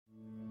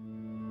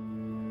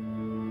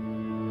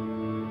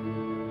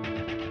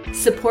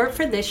Support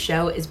for this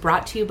show is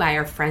brought to you by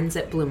our friends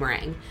at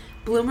Bloomerang.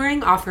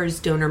 Bloomerang offers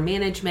donor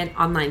management,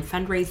 online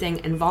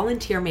fundraising, and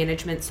volunteer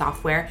management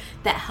software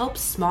that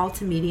helps small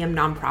to medium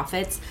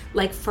nonprofits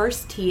like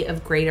First Tee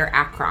of Greater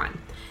Akron.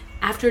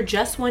 After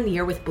just 1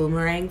 year with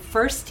Bloomerang,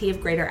 First Tee of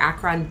Greater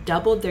Akron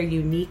doubled their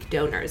unique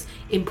donors,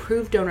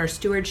 improved donor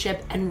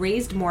stewardship, and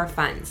raised more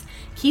funds.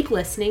 Keep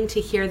listening to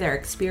hear their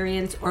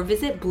experience or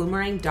visit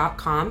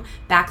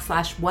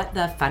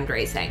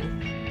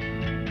bloomerang.com/whatthefundraising.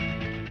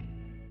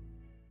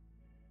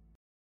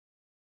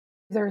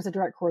 There's a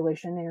direct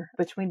correlation there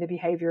between the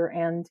behavior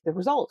and the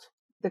result.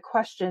 The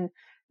question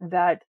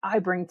that I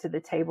bring to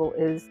the table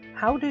is,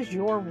 how does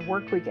your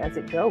work week as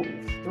it goes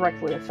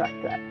directly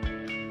affect that?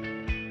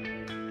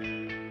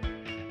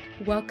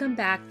 Welcome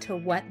back to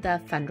What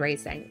the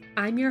Fundraising.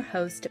 I'm your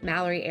host,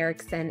 Mallory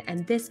Erickson,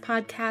 and this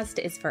podcast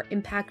is for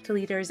impact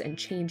leaders and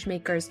change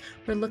makers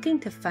who are looking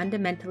to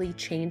fundamentally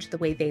change the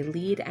way they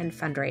lead and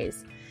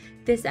fundraise.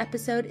 This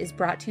episode is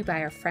brought to you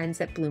by our friends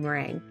at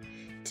Bloomerang.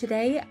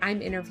 Today,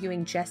 I'm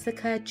interviewing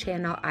Jessica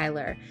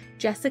Channell-Eiler.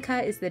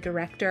 Jessica is the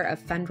Director of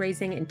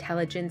Fundraising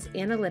Intelligence,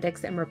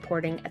 Analytics, and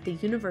Reporting at the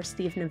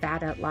University of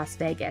Nevada, Las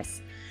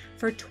Vegas.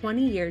 For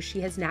 20 years, she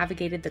has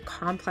navigated the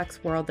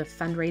complex world of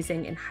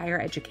fundraising in higher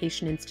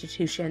education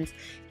institutions,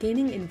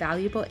 gaining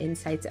invaluable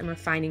insights and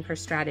refining her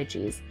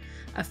strategies.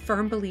 A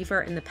firm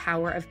believer in the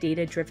power of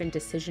data-driven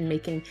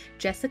decision-making,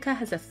 Jessica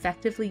has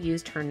effectively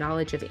used her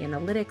knowledge of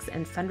analytics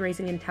and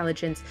fundraising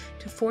intelligence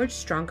to forge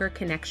stronger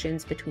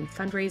connections between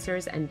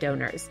fundraisers and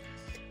donors.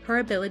 Her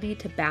ability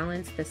to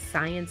balance the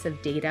science of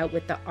data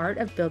with the art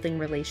of building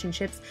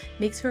relationships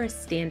makes her a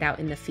standout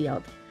in the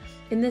field.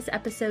 In this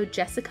episode,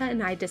 Jessica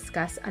and I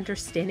discuss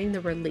understanding the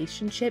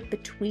relationship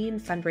between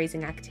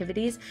fundraising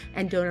activities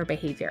and donor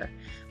behavior.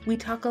 We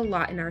talk a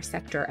lot in our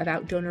sector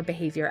about donor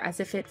behavior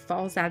as if it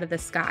falls out of the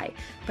sky,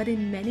 but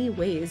in many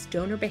ways,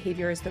 donor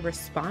behavior is the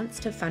response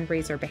to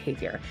fundraiser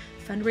behavior.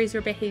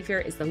 Fundraiser behavior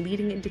is the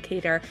leading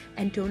indicator,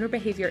 and donor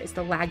behavior is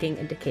the lagging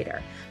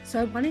indicator. So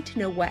I wanted to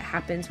know what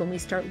happens when we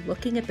start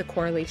looking at the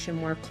correlation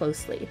more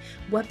closely.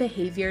 What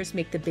behaviors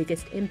make the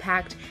biggest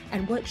impact,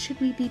 and what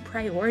should we be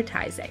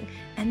prioritizing?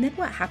 And then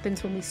what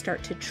happens when we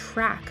start to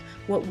track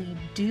what we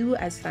do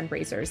as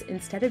fundraisers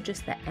instead of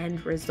just the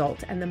end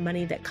result and the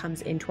money that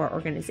comes into our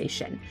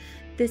organization.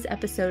 This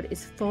episode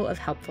is full of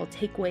helpful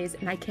takeaways,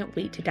 and I can't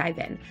wait to dive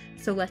in.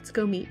 So let's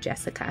go meet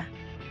Jessica.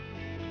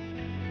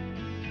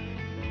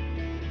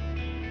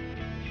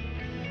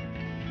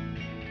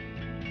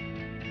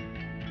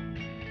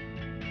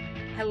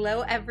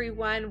 Hello,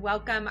 everyone.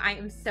 Welcome. I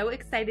am so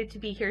excited to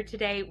be here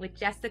today with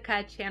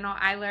Jessica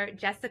Channell-Eiler.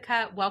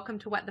 Jessica, welcome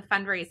to What the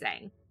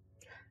Fundraising.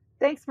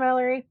 Thanks,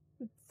 Mallory.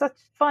 It's such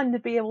fun to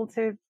be able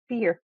to be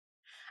here.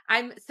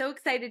 I'm so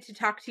excited to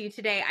talk to you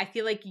today. I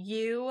feel like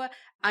you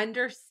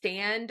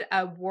understand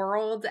a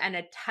world and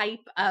a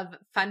type of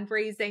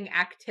fundraising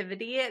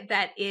activity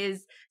that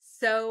is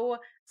so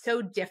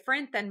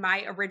different than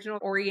my original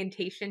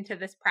orientation to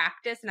this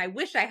practice. And I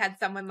wish I had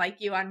someone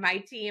like you on my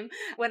team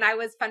when I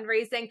was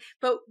fundraising.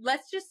 But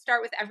let's just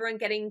start with everyone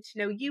getting to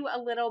know you a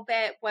little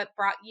bit. What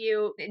brought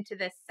you into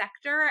this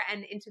sector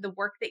and into the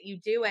work that you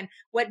do, and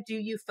what do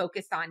you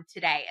focus on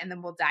today? And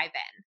then we'll dive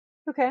in.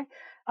 Okay.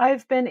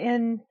 I've been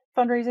in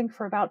fundraising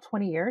for about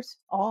 20 years,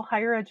 all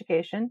higher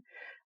education,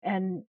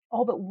 and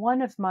all but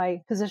one of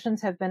my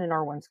positions have been in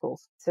R1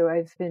 schools. So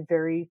I've been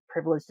very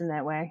privileged in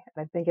that way.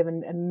 I've been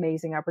given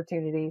amazing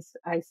opportunities.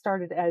 I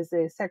started as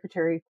a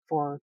secretary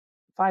for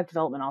 5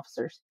 development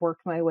officers,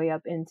 worked my way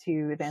up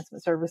into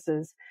advancement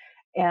services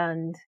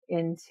and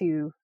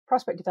into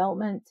prospect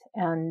development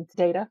and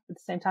data at the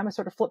same time. I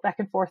sort of flip back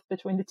and forth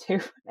between the two.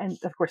 And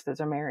of course,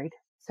 those are married.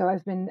 So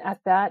I've been at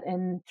that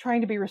and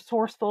trying to be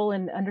resourceful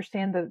and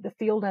understand the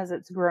field as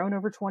it's grown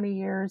over 20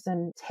 years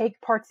and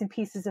take parts and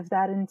pieces of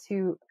that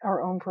into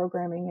our own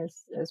programming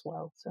as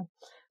well. So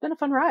it's been a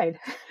fun ride.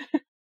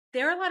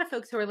 There are a lot of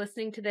folks who are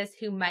listening to this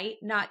who might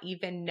not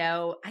even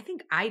know. I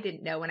think I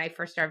didn't know when I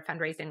first started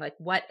fundraising, like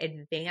what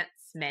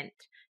advancement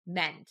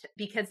meant,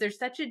 because there's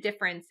such a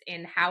difference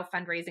in how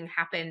fundraising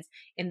happens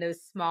in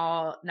those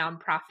small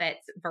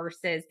nonprofits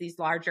versus these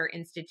larger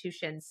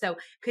institutions. So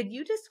could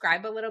you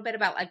describe a little bit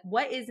about like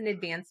what is an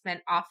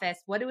advancement office?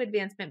 What do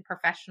advancement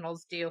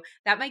professionals do?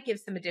 That might give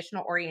some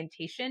additional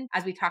orientation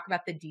as we talk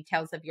about the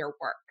details of your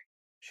work.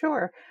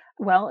 Sure.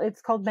 Well,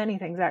 it's called many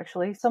things,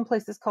 actually. Some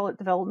places call it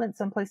development.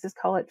 Some places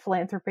call it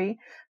philanthropy.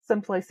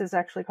 Some places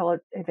actually call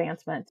it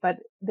advancement. But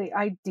the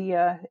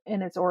idea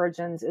in its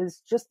origins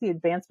is just the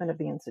advancement of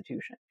the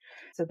institution.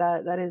 So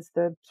that is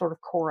the sort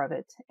of core of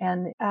it.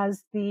 And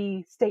as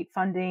the state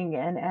funding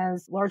and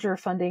as larger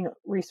funding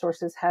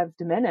resources have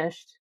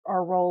diminished,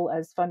 our role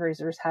as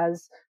fundraisers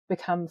has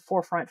become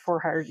forefront for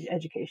higher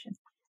education.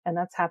 And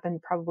that's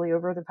happened probably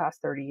over the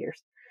past 30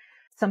 years.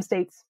 Some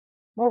states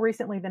more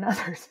recently than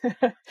others.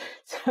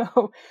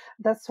 So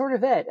that's sort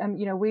of it.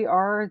 We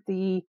are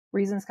the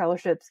reason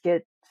scholarships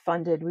get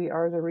funded. We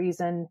are the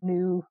reason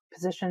new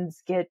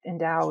positions get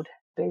endowed.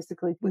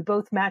 Basically, we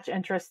both match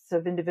interests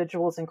of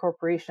individuals and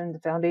corporations,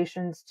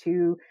 foundations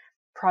to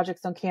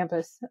projects on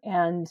campus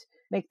and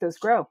make those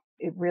grow.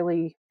 It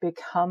really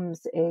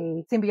becomes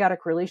a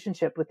symbiotic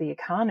relationship with the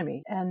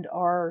economy and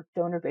our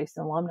donor base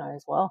and alumni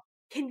as well.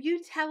 Can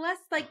you tell us,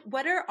 like,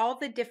 what are all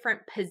the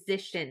different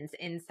positions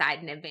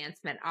inside an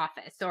advancement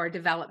office or a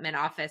development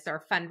office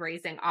or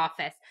fundraising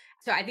office?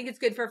 So I think it's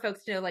good for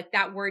folks to know, like,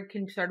 that word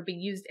can sort of be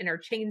used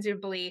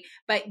interchangeably,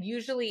 but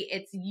usually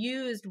it's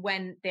used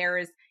when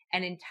there's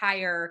an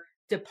entire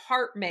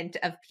department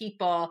of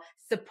people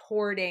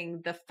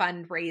supporting the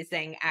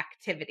fundraising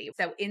activity.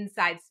 So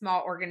inside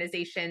small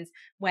organizations,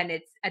 when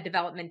it's a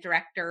development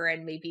director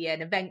and maybe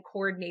an event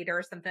coordinator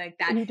or something like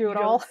that, You do you it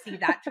don't all. see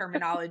that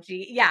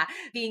terminology. Yeah,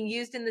 being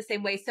used in the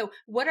same way. So,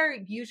 what are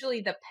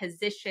usually the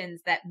positions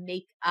that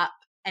make up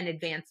an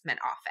advancement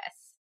office?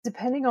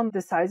 Depending on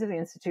the size of the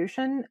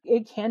institution,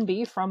 it can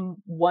be from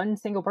one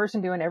single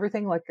person doing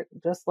everything, like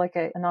just like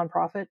a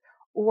nonprofit,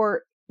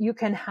 or you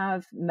can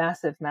have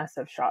massive,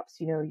 massive shops.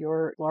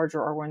 Your larger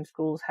R1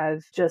 schools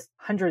have just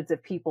hundreds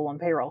of people on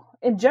payroll.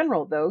 In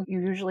general, though, you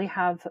usually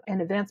have an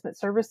advancement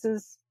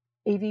services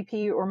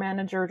AVP or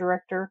manager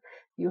director.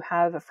 You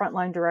have a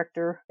frontline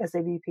director as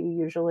AVP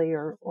usually,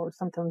 or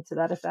something to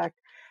that effect.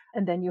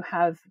 And then you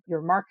have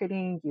your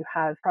marketing, you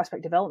have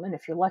prospect development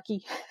if you're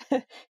lucky,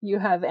 you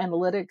have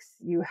analytics,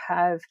 you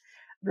have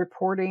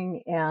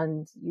reporting,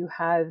 and you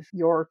have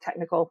your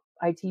technical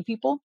IT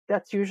people.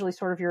 That's usually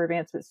sort of your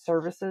advancement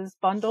services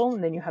bundle.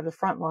 And then you have the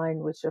front line,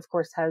 which of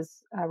course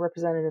has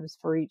representatives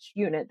for each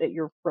unit that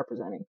you're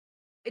representing.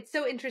 It's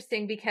so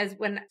interesting because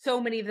when so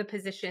many of the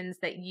positions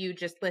that you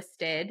just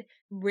listed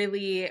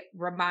really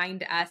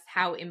remind us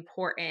how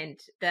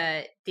important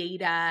the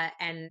data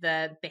and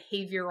the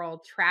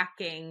behavioral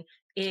tracking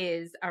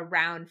is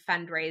around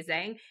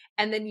fundraising.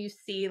 And then you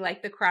see,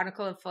 like, the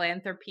Chronicle of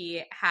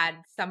Philanthropy had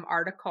some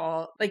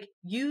article, like,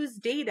 use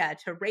data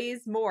to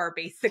raise more,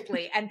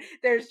 basically. And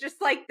there's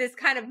just like this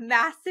kind of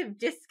massive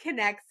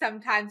disconnect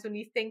sometimes when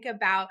you think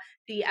about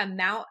the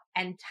amount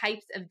and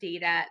types of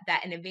data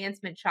that an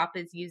advancement shop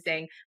is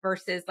using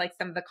versus like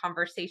some of the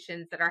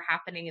conversations that are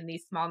happening in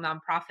these small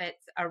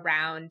nonprofits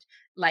around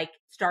like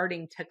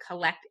starting to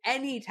collect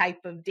any type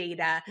of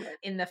data Right.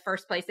 in the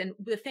first place. And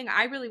the thing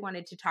I really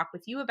wanted to talk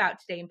with you about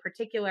today in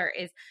particular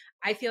is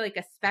I feel like,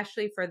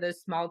 especially for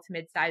those small to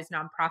mid-sized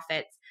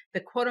nonprofits, the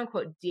quote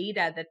unquote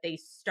data that they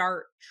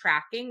start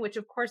tracking, which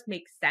of course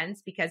makes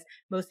sense because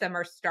most of them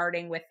are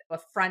starting with a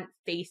front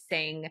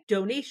facing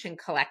donation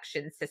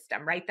collection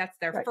system, right? That's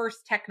their Right.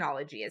 first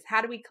technology, is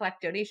how do we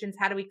collect donations?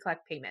 How do we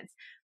collect payments?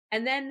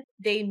 And then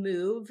they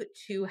move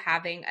to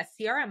having a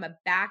CRM, a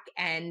back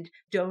end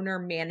donor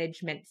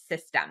management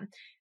system.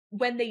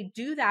 When they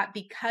do that,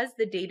 because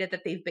the data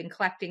that they've been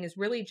collecting is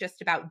really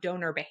just about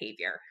donor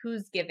behavior,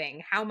 who's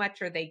giving, how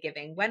much are they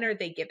giving, when are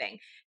they giving,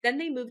 then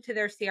they move to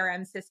their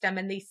CRM system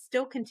and they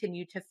still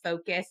continue to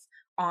focus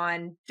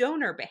on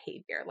donor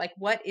behavior. Like,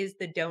 what is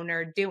the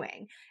donor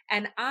doing?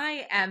 And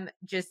I am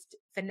just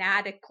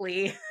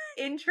fanatically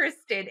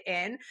interested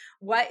in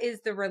what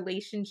is the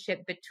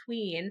relationship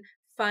between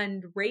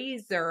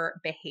fundraiser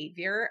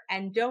behavior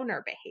and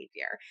donor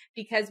behavior.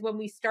 Because when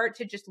we start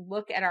to just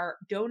look at our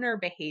donor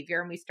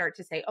behavior and we start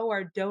to say, oh,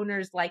 our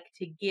donors like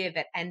to give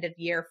at end of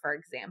year, for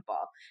example,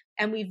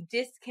 and we've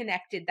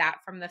disconnected that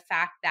from the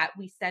fact that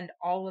we send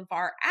all of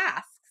our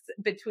asks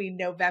between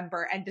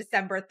November and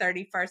December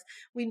 31st,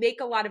 we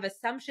make a lot of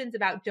assumptions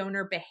about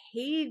donor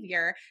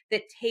behavior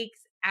that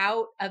takes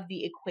out of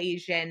the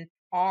equation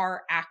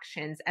our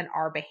actions and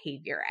our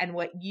behavior. And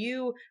what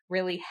you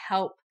really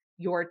help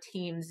your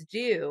teams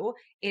do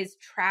is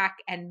track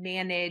and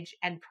manage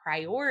and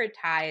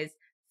prioritize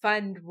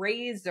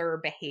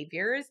fundraiser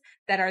behaviors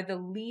that are the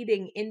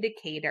leading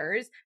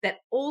indicators that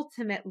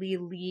ultimately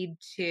lead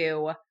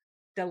to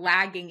the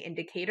lagging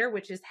indicator,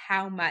 which is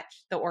how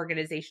much the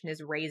organization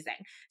is raising.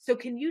 So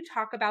can you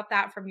talk about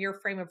that from your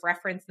frame of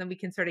reference? Then we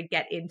can sort of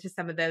get into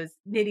some of those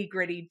nitty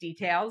gritty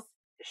details.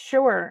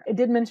 Sure. I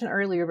did mention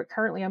earlier, but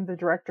currently I'm the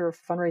director of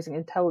fundraising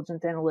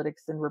intelligence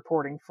analytics and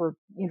reporting for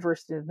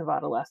University of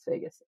Nevada, Las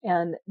Vegas.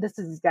 And this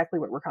is exactly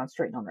what we're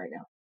concentrating on right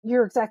now.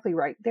 You're exactly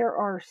right. There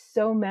are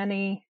so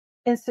many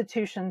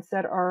institutions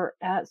that are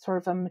at sort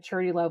of a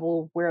maturity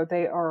level where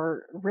they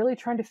are really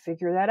trying to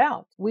figure that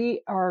out.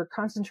 We are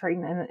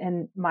concentrating, and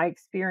in my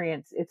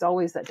experience, it's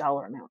always that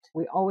dollar amount.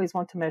 We always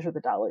want to measure the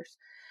dollars.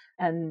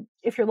 And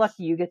if you're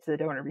lucky, you get to the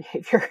donor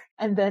behavior.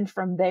 And then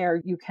from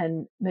there, you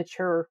can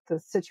mature the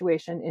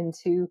situation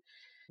into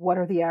what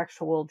are the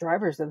actual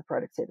drivers of the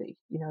productivity.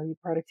 Your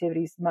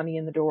productivity is money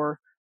in the door,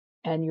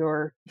 and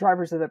your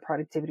drivers of the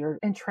productivity are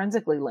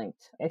intrinsically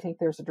linked. I think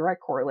there's a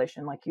direct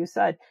correlation. Like you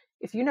said,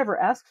 if you never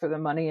ask for the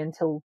money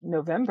until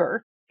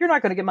November, you're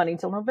not going to get money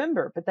until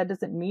November, but that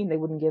doesn't mean they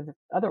wouldn't give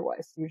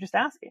otherwise. You're just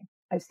asking.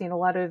 I've seen a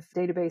lot of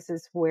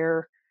databases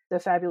where the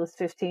Fabulous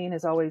 15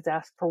 is always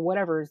asked for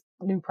whatever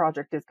new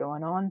project is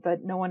going on, but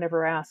no one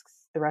ever asks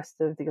the rest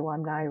of the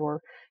alumni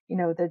or,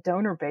 the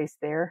donor base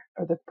there,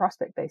 or the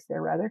prospect base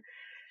there rather.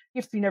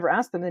 If you never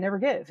ask them, they never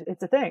give.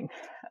 It's a thing.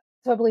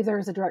 So I believe there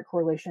is a direct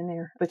correlation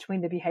there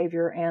between the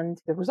behavior and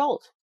the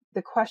result.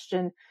 The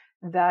question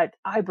that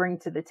I bring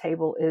to the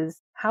table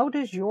is, how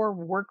does your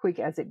work week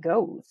as it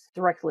goes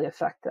directly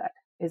affect that?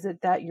 Is it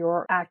that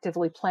you're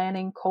actively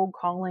planning, cold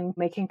calling,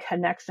 making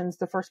connections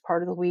the first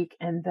part of the week,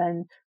 and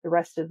then the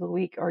rest of the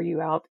week, are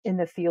you out in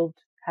the field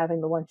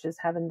having the lunches,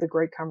 having the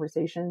great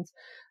conversations?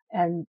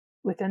 And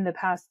within the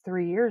past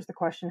 3 years, the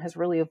question has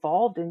really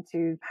evolved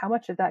into, how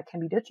much of that can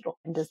be digital?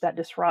 And does that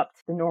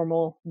disrupt the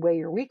normal way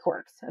your week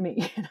works? I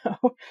mean,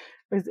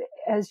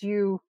 as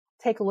you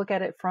take a look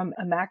at it from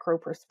a macro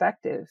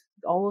perspective,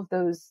 all of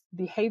those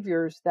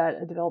behaviors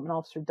that a development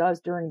officer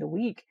does during the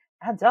week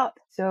adds up.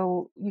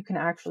 So you can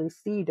actually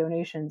see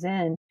donations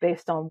in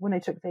based on when they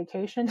took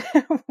vacation,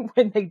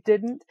 when they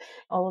didn't,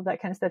 all of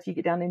that kind of stuff. You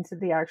get down into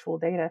the actual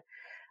data.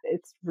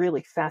 It's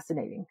really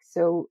fascinating.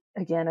 So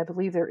again, I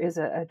believe there is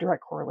a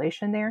direct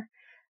correlation there.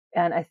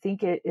 And I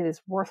think it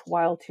is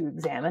worthwhile to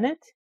examine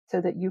it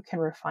so that you can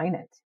refine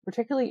it,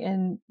 particularly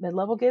in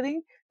mid-level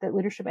giving, that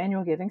leadership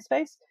annual giving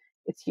space.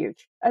 It's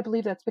huge. I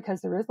believe that's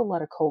because there is a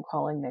lot of cold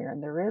calling there,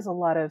 and there is a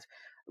lot of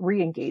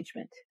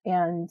re-engagement.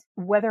 And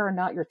whether or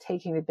not you're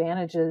taking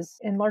advantages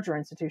in larger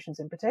institutions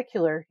in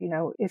particular,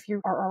 if you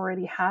are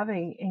already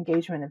having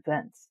engagement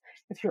events,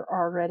 if you're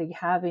already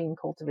having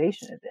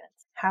cultivation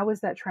events, how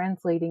is that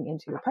translating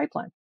into your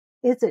pipeline?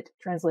 Is it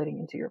translating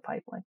into your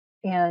pipeline?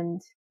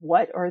 And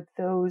what are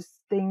those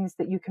things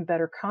that you can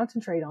better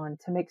concentrate on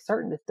to make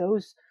certain that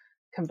those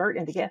convert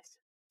into gifts?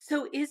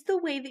 So is the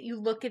way that you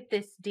look at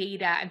this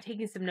data, I'm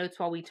taking some notes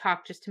while we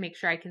talk just to make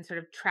sure I can sort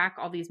of track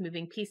all these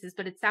moving pieces,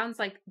 but it sounds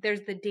like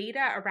there's the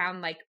data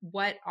around like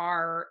what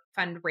are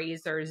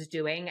fundraisers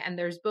doing, and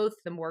there's both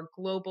the more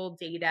global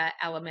data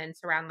elements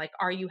around like,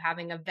 are you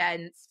having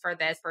events for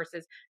this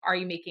versus are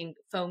you making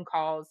phone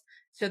calls?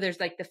 So there's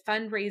like the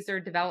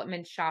fundraiser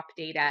development shop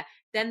data.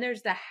 Then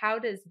there's the how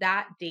does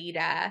that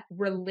data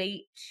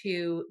relate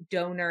to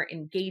donor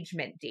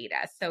engagement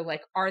data? So,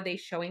 like, are they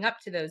showing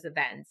up to those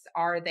events?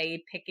 Are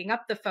they picking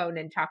up the phone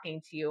and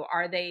talking to you?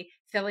 Are they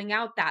filling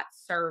out that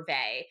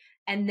survey?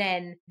 And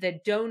then the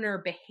donor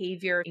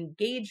behavior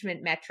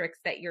engagement metrics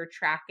that you're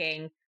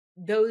tracking,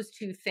 those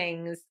two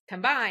things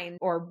combined,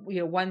 or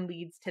one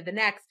leads to the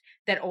next,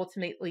 that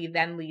ultimately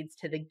then leads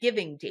to the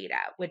giving data,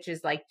 which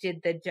is like,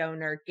 did the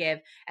donor give?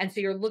 And so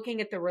you're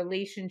looking at the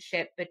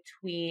relationship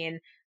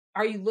between,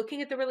 are you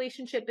looking at the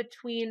relationship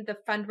between the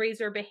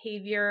fundraiser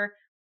behavior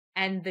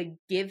and the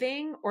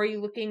giving, or are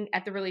you looking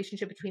at the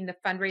relationship between the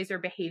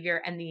fundraiser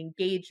behavior and the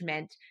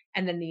engagement,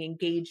 and then the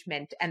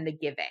engagement and the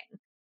giving?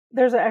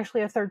 There's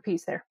actually a third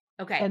piece there.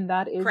 Okay. And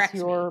that is Correct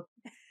me.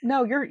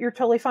 no, you're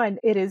totally fine.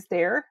 It is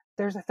there.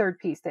 There's a third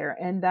piece there.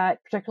 And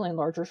that, particularly in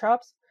larger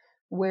shops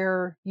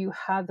where you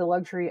have the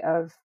luxury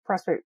of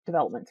prospect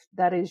development,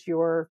 that is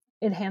your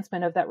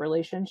enhancement of that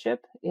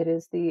relationship. It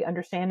is the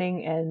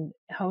understanding and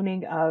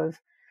honing of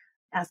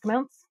ask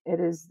amounts. It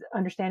is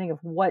understanding of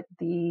what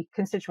the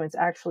constituent's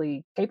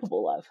actually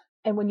capable of.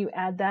 And when you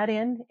add that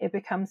in, it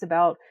becomes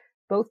about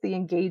both the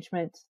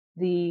engagement,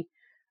 the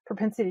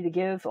propensity to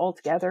give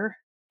altogether,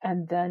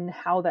 and then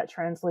how that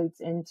translates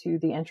into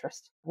the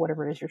interest,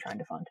 whatever it is you're trying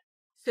to fund.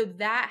 So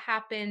that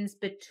happens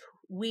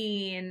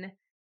between,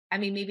 I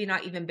mean, maybe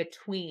not even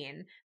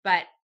between,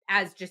 but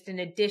as just an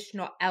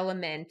additional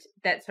element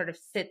that sort of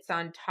sits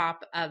on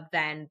top of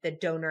then the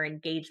donor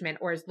engagement,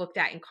 or is looked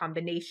at in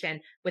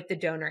combination with the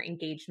donor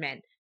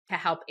engagement to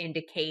help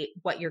indicate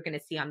what you're going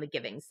to see on the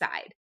giving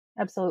side.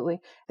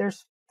 Absolutely.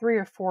 There's three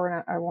or four,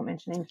 and I won't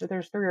mention names, but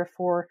there's three or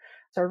four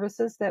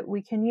services that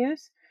we can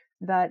use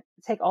that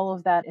take all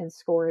of that and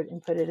score it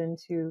and put it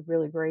into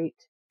really great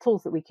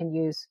tools that we can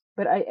use.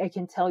 But I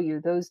can tell you,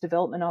 those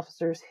development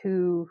officers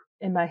who,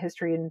 in my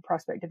history in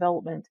prospect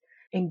development,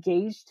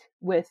 engaged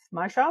with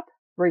my shop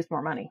raised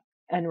more money,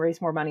 and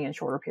raised more money in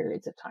shorter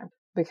periods of time,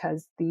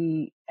 because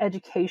the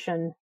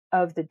education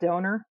of the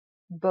donor,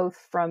 both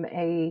from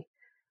a,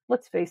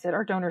 let's face it,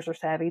 our donors are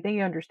savvy.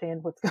 They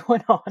understand what's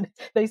going on.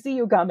 They see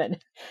you coming.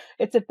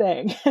 It's a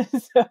thing.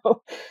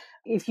 So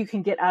if you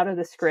can get out of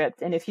the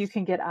script, and if you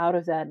can get out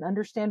of that and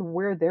understand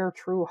where their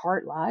true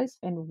heart lies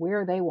and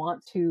where they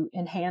want to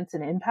enhance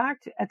and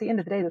impact, at the end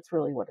of the day, that's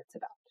really what it's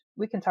about.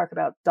 We can talk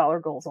about dollar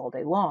goals all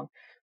day long,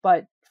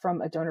 but from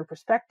a donor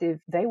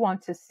perspective, they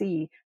want to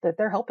see that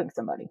they're helping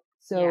somebody.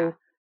 So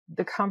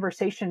the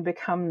conversation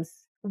becomes,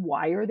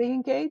 why are they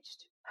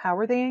engaged? How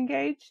are they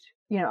engaged?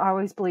 I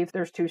always believe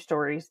there's two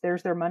stories.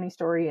 There's their money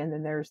story, and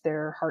then there's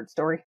their heart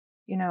story.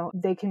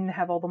 They can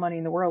have all the money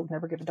in the world,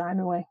 never give a dime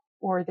away,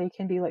 or they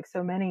can be like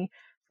so many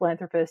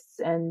philanthropists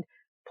and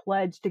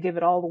pledge to give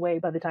it all away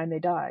by the time they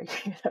die.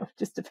 It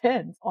just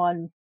depends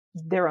on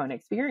their own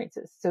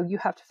experiences. So you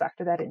have to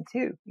factor that in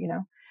too,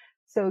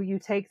 So you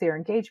take their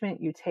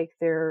engagement, you take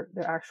their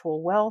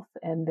actual wealth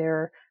and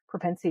their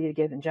propensity to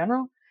give in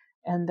general,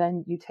 and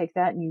then you take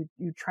that and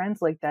you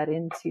translate that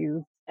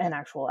into an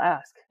actual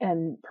ask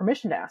and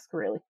permission to ask,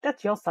 really.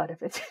 That's your side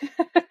of it.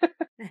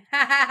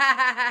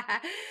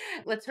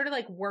 Let's sort of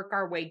like work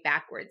our way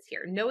backwards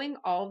here. Knowing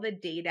all the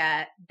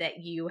data that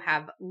you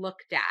have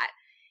looked at,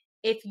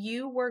 if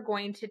you were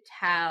going to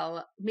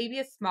tell maybe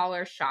a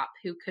smaller shop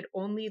who could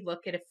only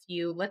look at a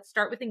few, let's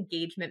start with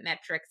engagement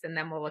metrics and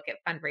then we'll look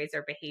at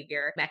fundraiser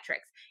behavior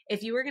metrics.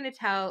 If you were going to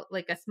tell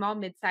like a small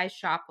mid-sized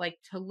shop, like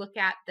to look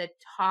at the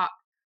top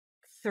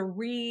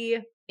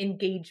 3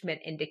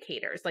 engagement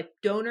indicators, like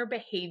donor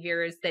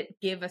behaviors that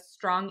give a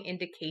strong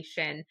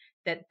indication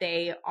that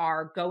they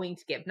are going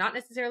to give, not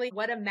necessarily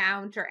what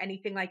amount or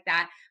anything like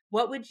that.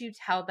 What would you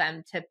tell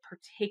them to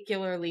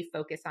particularly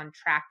focus on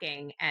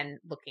tracking and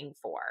looking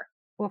for?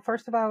 Well,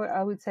 first of all,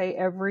 I would say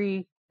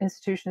every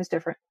institution is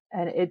different.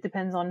 And it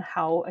depends on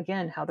how,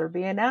 again, how they're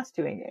being asked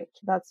to engage.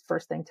 That's the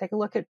first thing. Take a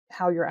look at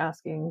how you're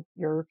asking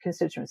your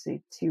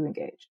constituency to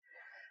engage.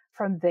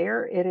 From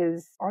there, it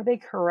is, are they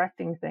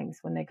correcting things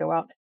when they go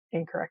out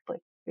incorrectly?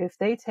 If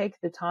they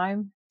take the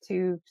time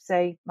to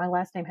say, my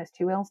last name has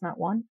 2 L's, not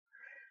one,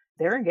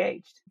 they're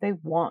engaged. They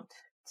want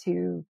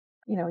to,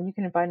 and you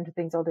can invite them to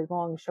things all day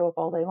long, show up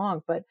all day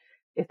long. But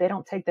if they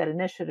don't take that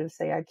initiative,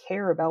 say, I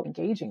care about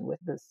engaging with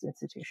this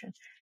institution,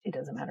 it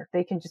doesn't matter.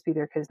 They can just be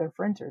there because their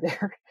friends are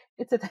there.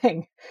 It's a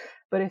thing.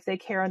 But if they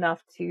care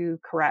enough to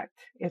correct,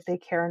 if they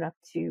care enough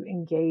to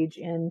engage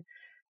in,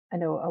 I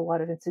know a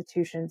lot of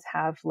institutions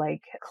have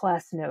like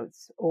class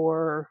notes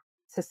or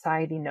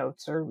society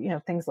notes or,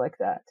 things like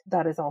that.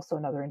 That is also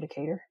another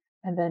indicator.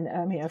 And then,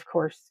 of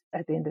course,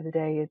 at the end of the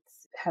day,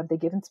 it's, have they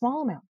given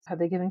small amounts? Have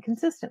they given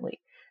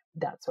consistently?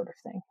 That sort of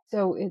thing.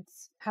 So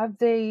it's, have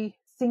they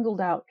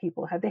singled out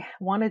people? Have they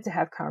wanted to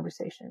have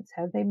conversations?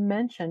 Have they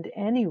mentioned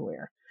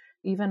anywhere,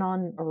 even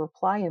on a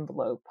reply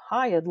envelope,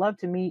 hi, I'd love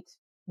to meet,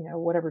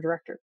 whatever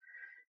director.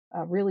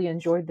 Really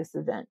enjoyed this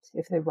event.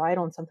 If they write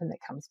on something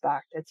that comes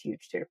back, that's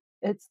huge too.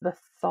 It's the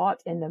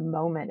thought in the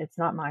moment. It's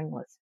not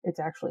mindless. It's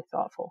actually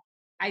thoughtful.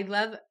 I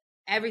love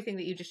everything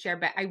that you just shared,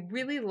 but I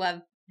really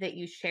love that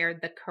you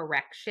shared the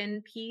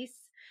correction piece,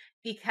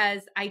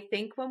 because I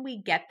think when we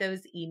get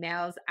those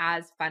emails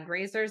as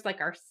fundraisers,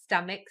 like our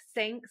stomach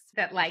sinks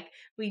that like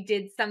we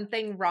did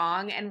something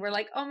wrong and we're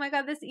like, oh my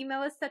God, this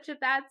email is such a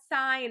bad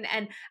sign.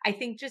 And I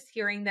think just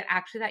hearing that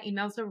actually that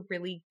email is a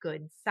really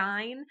good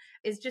sign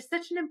is just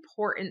such an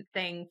important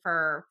thing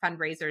for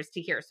fundraisers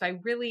to hear. So I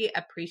really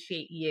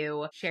appreciate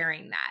you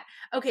sharing that.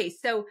 Okay,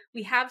 so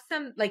we have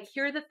some, like,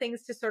 here are the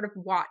things to sort of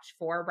watch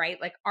for, right?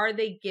 Like, are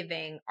they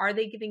giving? Are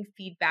they giving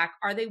feedback?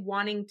 Are they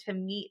wanting to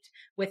meet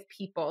with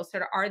people?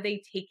 Sort of, are they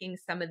taking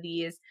some of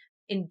these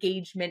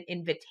engagement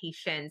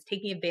invitations,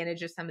 taking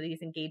advantage of some of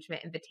these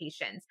engagement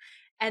invitations?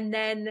 And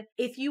then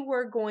if you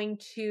were going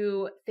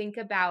to think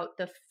about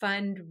the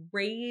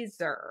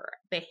fundraiser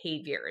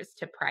behaviors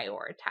to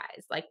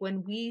prioritize, like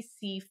when we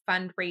see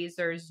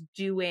fundraisers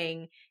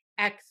doing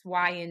X,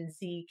 Y, and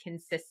Z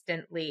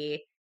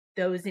consistently,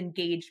 those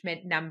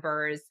engagement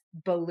numbers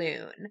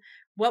balloon.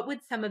 What would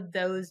some of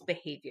those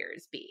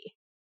behaviors be?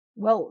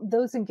 Well,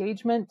 those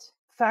engagement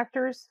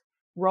factors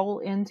roll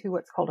into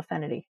what's called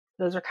affinity.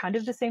 Those are kind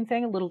of the same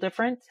thing, a little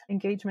different.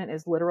 Engagement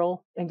is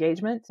literal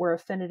engagement, where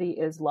affinity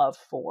is love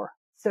for.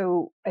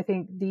 So I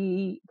think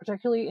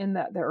particularly in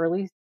the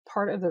early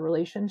part of the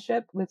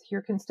relationship with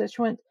your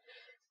constituent,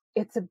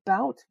 it's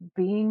about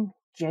being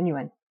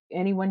genuine.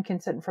 Anyone can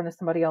sit in front of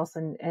somebody else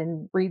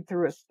and read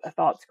through a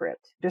thought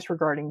script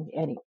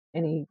disregarding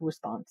any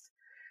response.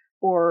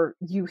 Or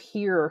you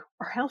hear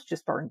our house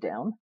just burned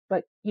down,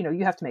 but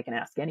you have to make an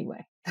ask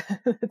anyway.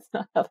 It's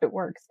not how it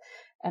works.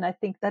 And I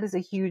think that is a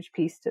huge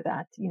piece to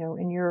that.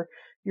 In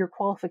your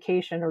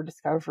qualification or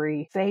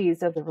discovery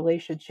phase of the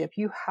relationship,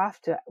 you have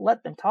to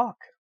let them talk,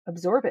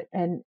 absorb it.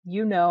 And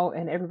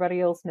and everybody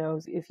else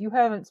knows, if you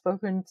haven't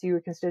spoken to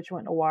your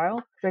constituent in a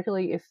while,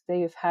 particularly if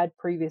they've had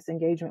previous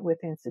engagement with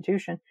the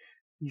institution,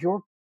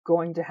 you're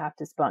going to have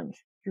to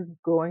sponge. You're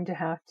going to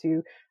have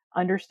to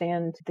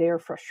understand their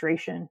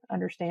frustration,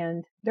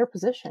 understand their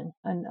position,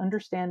 and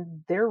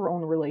understand their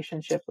own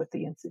relationship with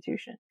the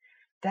institution.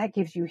 That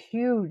gives you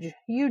huge,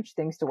 huge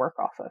things to work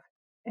off of.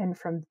 And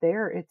from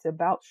there, it's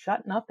about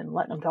shutting up and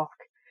letting them talk.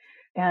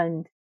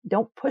 And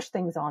don't push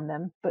things on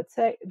them, but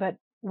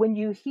when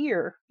you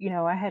hear,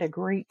 I had a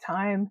great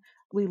time,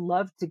 we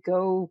love to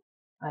go,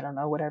 I don't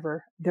know,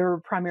 whatever their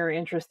primary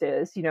interest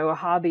is, a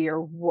hobby or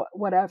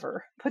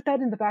whatever, put that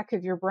in the back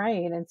of your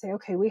brain and say,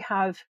 okay, we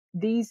have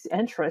these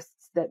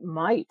interests that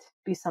might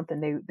be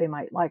something they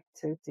might like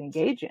to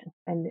engage in.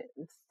 And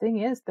the thing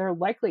is, they're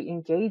likely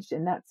engaged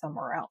in that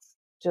somewhere else,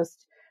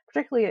 just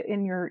particularly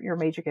in your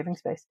major giving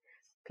space.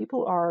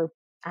 People are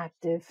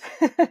active.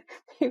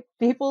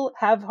 People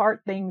have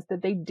heart things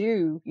that they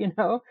do,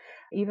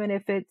 even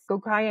if it's go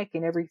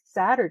kayaking every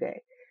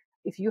Saturday.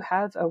 If you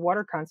have a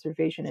water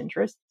conservation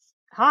interest,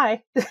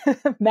 hi,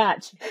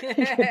 match.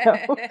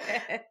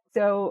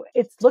 So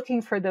it's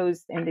looking for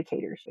those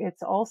indicators.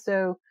 It's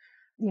also,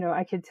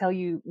 I could tell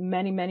you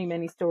many, many,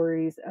 many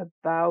stories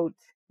about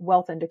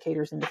wealth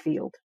indicators in the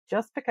field.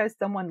 Just because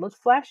someone looks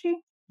flashy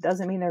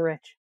doesn't mean they're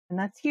rich. And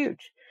that's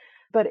huge.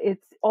 But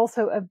it's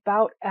also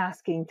about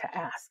asking to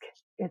ask.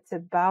 It's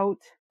about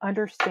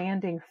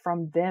understanding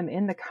from them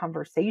in the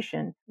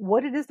conversation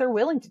what it is they're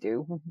willing to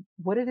do,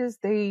 what it is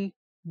they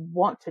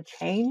want to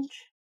change,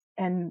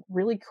 and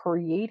really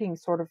creating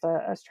sort of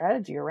a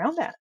strategy around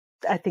that.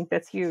 I think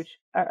that's huge.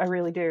 I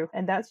really do.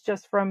 And that's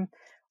just from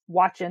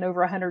watching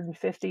over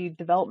 150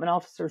 development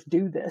officers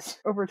do this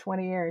over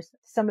 20 years.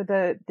 Some of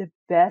the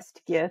best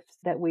gifts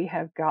that we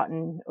have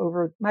gotten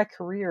over my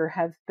career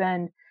have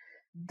been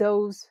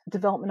those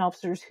development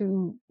officers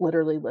who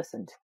literally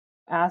listened,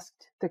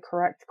 asked the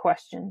correct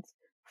questions,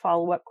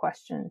 follow-up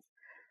questions.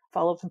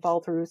 Follow-ups and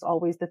follow-through is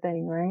always the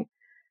thing, right?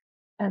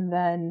 And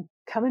then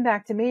coming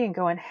back to me and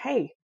going,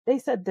 hey, they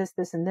said this,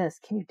 this, and this.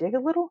 Can you dig a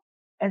little?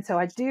 And so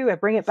I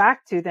bring it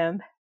back to them,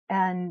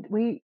 and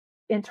we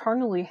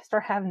internally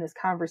start having this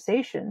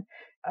conversation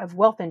of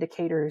wealth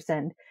indicators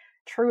and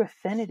true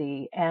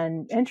affinity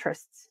and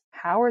interests.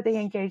 How are they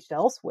engaged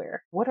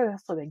elsewhere? What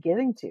else are they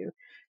giving to?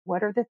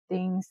 What are the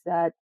things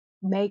that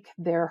make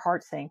their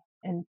heart sing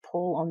and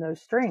pull on those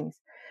strings?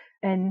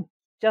 And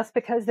just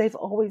because they've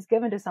always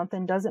given to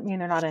something doesn't mean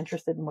they're not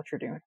interested in what you're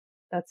doing.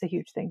 That's a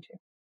huge thing too.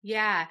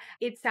 Yeah,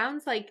 it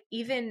sounds like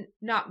even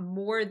not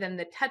more than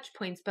the touch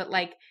points, but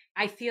like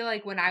I feel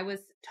like when I was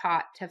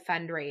taught to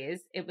fundraise,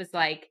 it was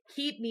like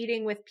keep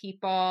meeting with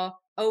people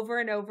over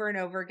and over and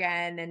over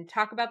again and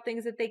talk about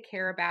things that they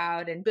care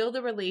about and build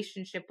a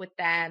relationship with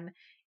them.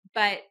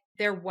 But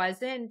there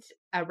wasn't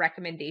a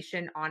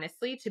recommendation,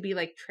 honestly, to be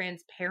like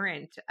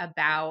transparent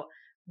about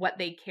what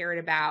they cared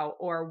about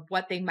or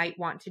what they might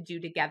want to do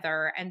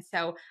together. And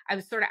so I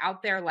was sort of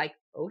out there like,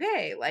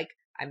 okay, like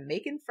I'm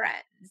making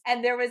friends.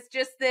 And there was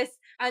just this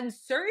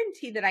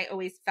uncertainty that I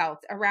always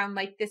felt around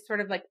like this sort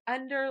of like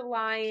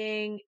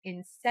underlying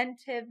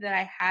incentive that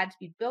I had to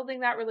be building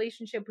that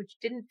relationship, which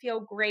didn't feel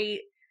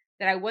great,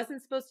 that I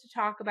wasn't supposed to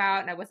talk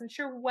about. And I wasn't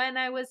sure when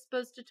I was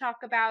supposed to talk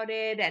about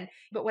it.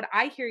 But what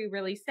I hear you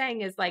really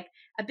saying is like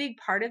a big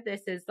part of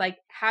this is like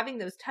having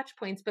those touch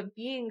points, but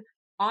being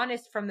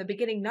honest from the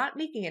beginning, not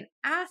making an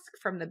ask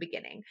from the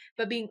beginning,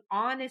 but being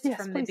honest Yes,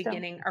 from the please don't.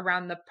 beginning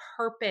around the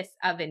purpose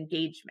of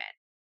engagement.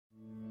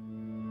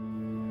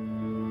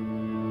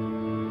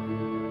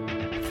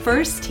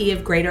 First Tee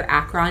of Greater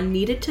Akron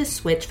needed to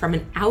switch from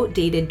an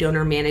outdated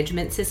donor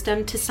management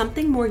system to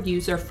something more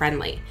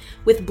user-friendly.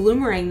 With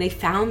Bloomerang, they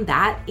found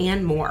that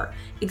and more.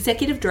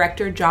 Executive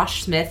Director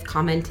Josh Smith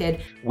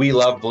commented, "We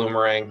love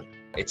Bloomerang.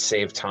 It's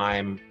saved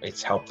time.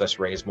 It's helped us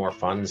raise more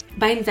funds."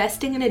 By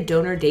investing in a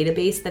donor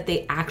database that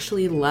they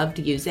actually loved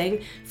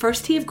using,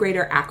 First Tee of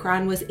Greater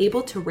Akron was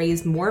able to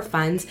raise more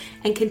funds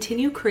and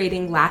continue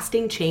creating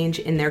lasting change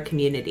in their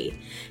community.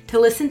 To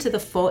listen to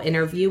the full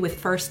interview with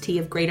First Tee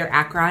of Greater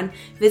Akron,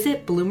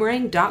 visit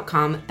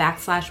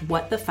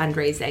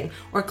bloomerang.com/whatthefundraising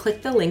or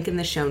click the link in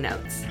the show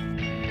notes.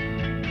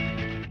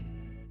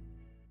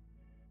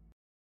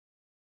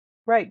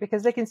 Right,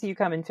 because they can see you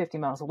coming 50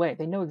 miles away.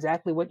 They know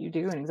exactly what you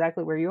do and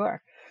exactly where you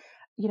are.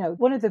 You know,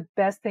 one of the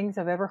best things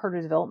I've ever heard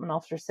a development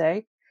officer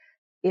say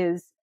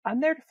is, I'm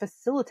there to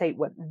facilitate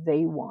what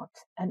they want.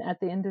 And at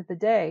the end of the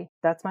day,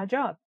 that's my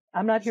job.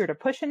 I'm not here to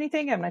push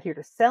anything. I'm not here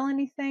to sell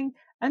anything.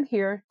 I'm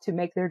here to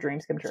make their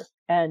dreams come true.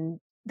 And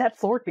that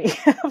floored me.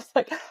 I was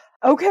like,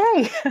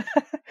 okay,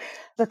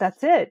 but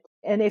that's it.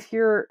 And if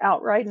you're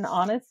outright and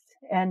honest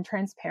and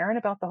transparent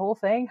about the whole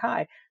thing,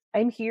 hi,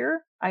 I'm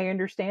here. I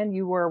understand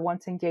you were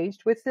once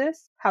engaged with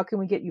this. How can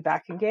we get you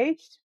back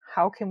engaged?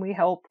 How can we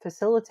help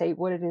facilitate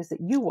what it is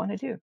that you want to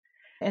do?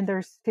 And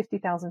there's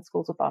 50,000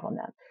 schools of thought on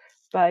that.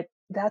 But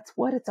that's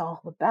what it's all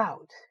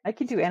about. I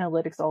could do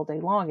analytics all day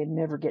long and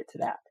never get to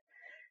that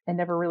and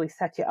never really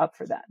set you up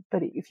for that.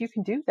 But if you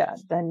can do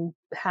that, then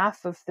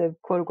half of the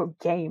quote unquote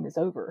game is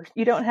over.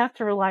 You don't have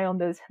to rely on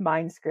those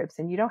mind scripts,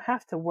 and you don't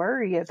have to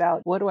worry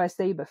about what do I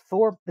say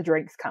before the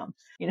drinks come.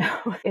 You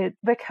know, it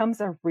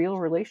becomes a real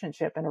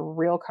relationship and a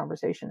real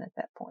conversation at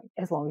that point,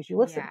 as long as you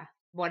listen. Yeah.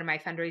 One of my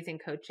fundraising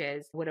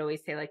coaches would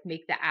always say, like,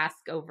 make the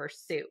ask over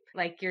soup.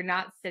 Like, you're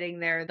not sitting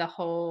there the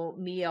whole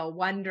meal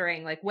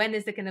wondering, like, when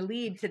is it going to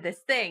lead to this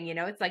thing? You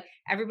know, it's like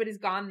everybody's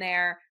gone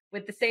there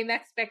with the same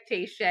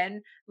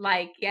expectation,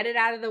 like, get it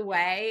out of the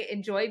way,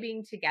 enjoy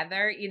being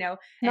together, you know.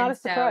 Not a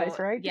surprise,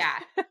 right? Yeah,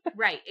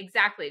 right.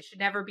 Exactly. It should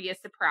never be a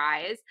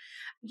surprise.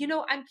 You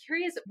know, I'm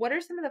curious, what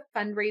are some of the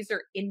fundraiser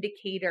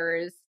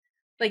indicators?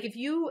 Like, if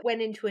you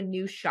went into a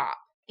new shop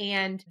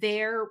and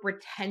their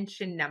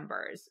retention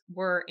numbers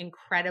were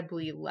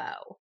incredibly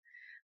low,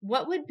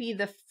 what would be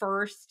the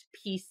first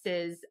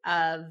pieces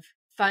of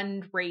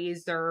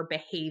fundraiser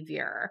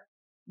behavior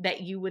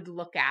that you would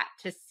look at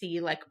to see,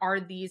 like, are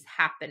these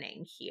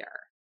happening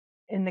here?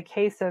 In the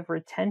case of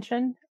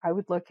retention, I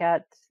would look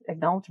at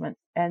acknowledgement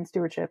and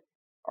stewardship.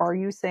 Are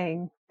you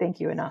saying thank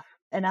you enough?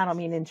 And I don't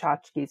mean in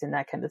tchotchkes and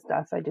that kind of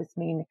stuff. I just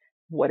mean,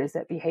 what is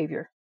that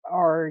behavior?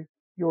 Are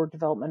your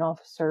development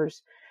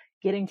officers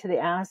getting to the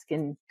ask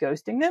and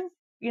ghosting them,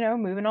 you know,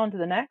 moving on to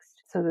the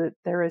next, so that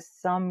there is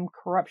some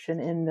corruption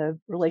in the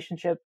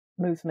relationship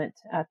movement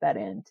at that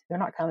end? They're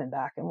not coming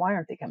back. And why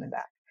aren't they coming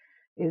back?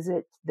 Is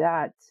it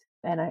that,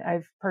 and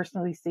I've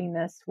personally seen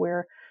this,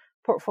 where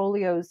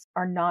portfolios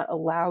are not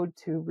allowed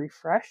to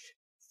refresh.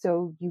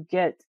 So you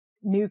get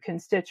new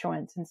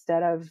constituents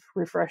instead of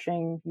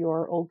refreshing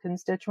your old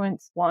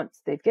constituents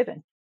once they've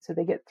given. So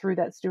they get through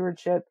that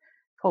stewardship,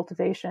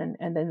 cultivation,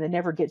 and then they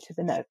never get to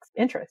the next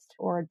interest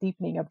or a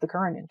deepening of the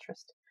current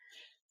interest.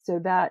 So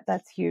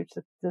that's huge.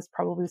 That's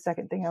probably the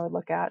second thing I would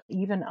look at,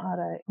 even at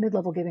a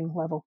mid-level giving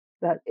level,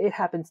 that it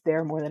happens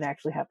there more than it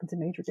actually happens in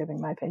major giving,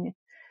 in my opinion.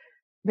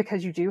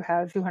 Because you do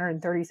have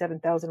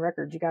 237,000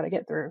 records you got to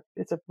get through.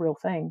 It's a real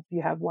thing.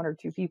 You have one or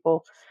two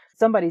people,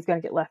 somebody's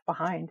going to get left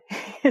behind,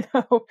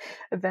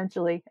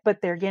 eventually.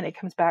 But there again, it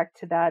comes back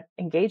to that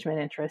engagement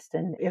interest.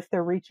 And if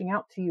they're reaching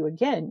out to you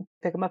again,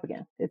 pick them up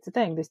again. It's a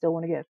thing. They still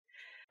want to give.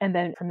 And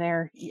then from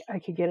there, I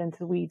could get into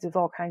the weeds of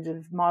all kinds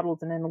of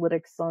models and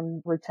analytics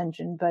on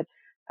retention, but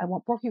I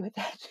won't bore you with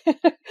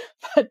that.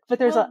 but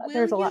there's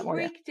a lot more.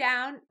 Will you break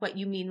down what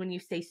you mean when you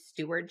say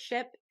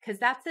stewardship? Because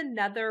that's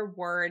another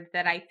word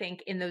that I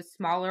think in those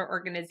smaller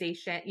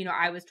organizations,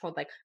 I was told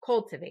like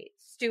cultivate,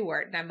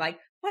 steward, and I'm like,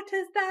 what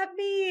does that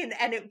mean?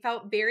 And it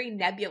felt very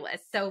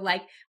nebulous. So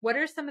like, what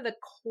are some of the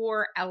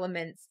core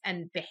elements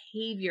and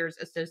behaviors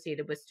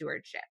associated with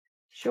stewardship?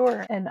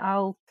 Sure. And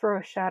I'll throw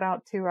a shout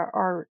out to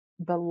our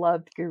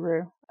beloved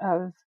guru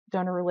of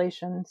donor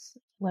relations,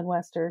 Lynn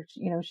Wester.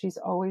 She's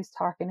always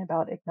talking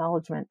about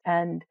acknowledgement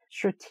and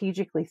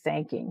strategically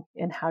thanking.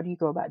 And how do you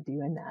go about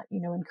doing that?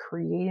 And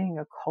creating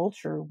a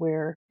culture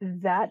where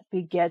that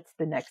begets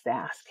the next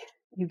ask.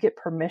 You get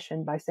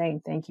permission by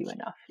saying thank you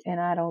enough. And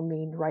I don't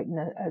mean writing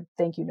a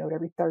thank you note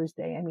every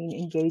Thursday. I mean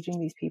engaging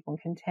these people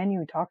and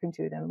continuing talking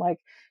to them like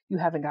you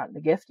haven't gotten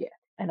the gift yet.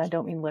 And I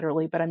don't mean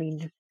literally, but I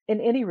mean in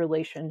any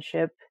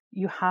relationship,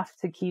 you have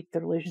to keep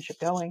the relationship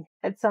going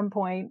at some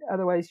point.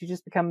 Otherwise, you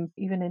just become,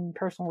 even in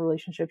personal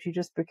relationships, you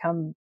just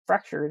become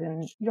fractured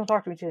and you don't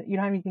talk to each other. You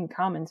don't have anything in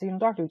common, so you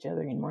don't talk to each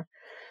other anymore.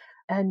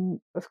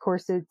 And of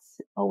course, it's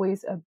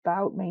always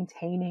about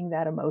maintaining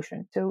that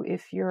emotion. So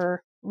if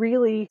you're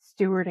really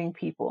stewarding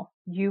people,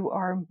 you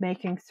are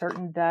making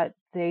certain that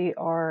they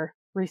are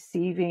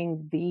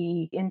receiving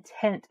the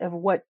intent of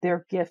what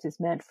their gift is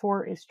meant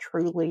for is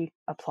truly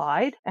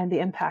applied, and the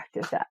impact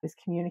of that is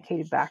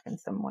communicated back in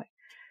some way,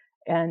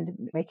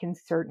 and making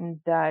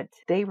certain that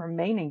they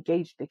remain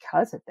engaged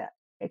because of that.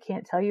 I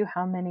can't tell you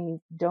how many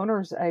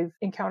donors I've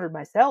encountered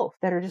myself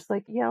that are just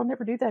like, yeah, I'll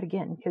never do that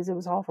again because it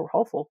was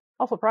awful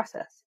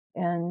process.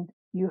 And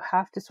you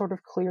have to sort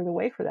of clear the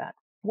way for that.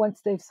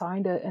 Once they've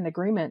signed an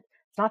agreement,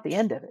 it's not the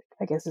end of it,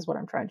 I guess is what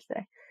I'm trying to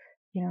say.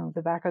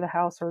 The back of the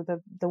house or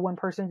the one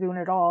person doing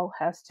it all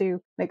has to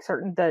make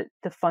certain that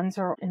the funds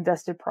are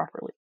invested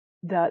properly,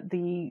 that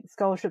the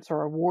scholarships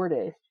are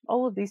awarded,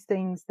 all of these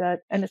things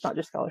and it's not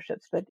just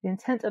scholarships, but the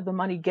intent of the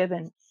money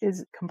given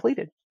is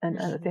completed. And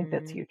I think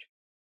that's huge.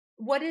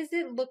 What does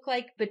it look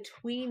like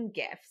between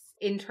gifts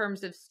in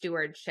terms of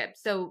stewardship?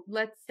 So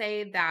let's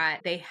say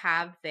that they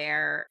have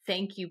their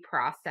thank you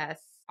process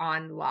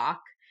on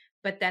lock,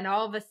 but then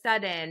all of a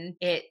sudden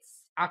it's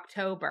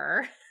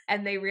October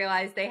and they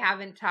realize they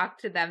haven't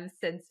talked to them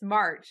since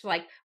March.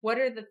 Like, what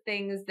are the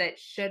things that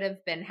should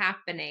have been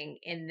happening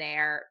in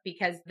there?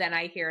 Because then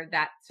I hear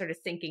that sort of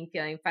sinking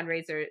feeling.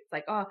 Fundraiser, it's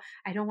like, oh,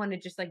 I don't want to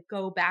just like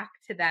go back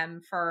to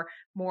them for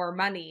more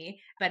money.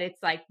 But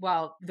it's like,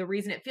 well, the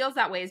reason it feels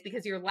that way is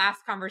because your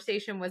last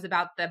conversation was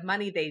about the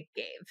money they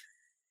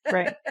gave.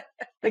 Right.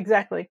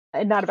 Exactly.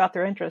 And not about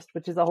their interest,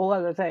 which is a whole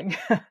other thing.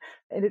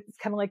 And it's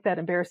kind of like that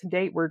embarrassing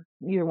date where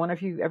neither one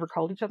of you ever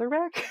called each other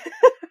back.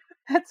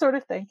 That sort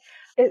of thing.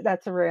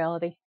 That's a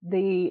reality.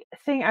 The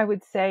thing I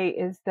would say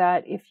is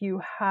that if you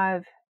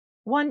have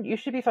one, you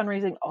should be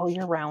fundraising all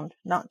year round,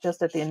 not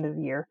just at the end of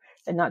the year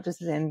and not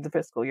just at the end of the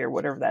fiscal year,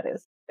 whatever that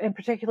is. And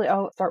particularly,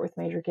 I'll start with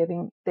major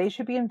giving. They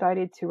should be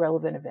invited to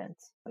relevant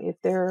events. If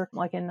they're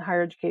like in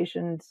higher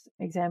education's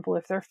example,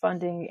 if they're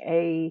funding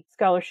a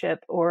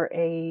scholarship or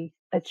a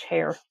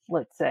chair,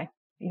 let's say,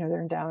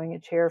 they're endowing a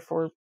chair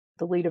for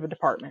the lead of a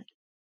department.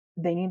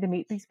 They need to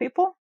meet these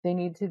people. They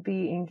need to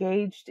be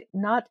engaged,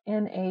 not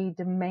in a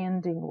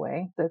demanding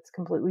way. That's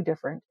completely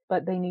different,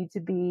 but they need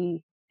to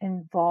be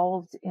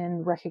involved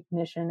in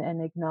recognition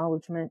and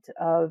acknowledgement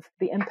of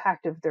the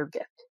impact of their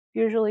gift.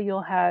 Usually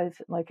you'll have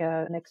like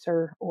a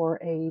mixer or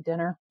a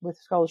dinner with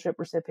scholarship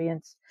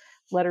recipients,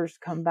 letters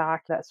come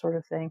back, that sort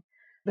of thing.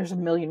 There's a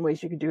million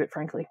ways you could do it,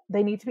 frankly.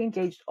 They need to be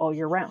engaged all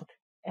year round.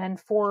 And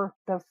for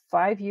the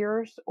 5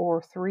 years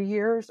or 3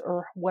 years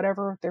or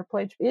whatever their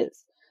pledge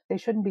is, they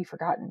shouldn't be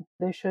forgotten.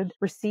 They should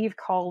receive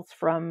calls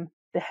from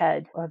the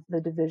head of the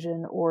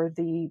division or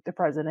the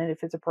president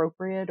if it's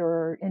appropriate,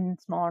 or in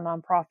smaller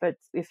nonprofits,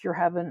 if you're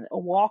having a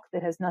walk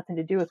that has nothing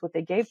to do with what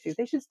they gave to,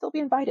 they should still be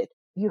invited.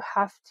 You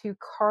have to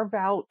carve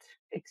out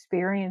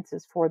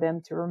experiences for them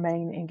to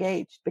remain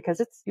engaged, because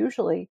it's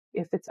usually,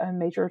 if it's a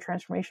major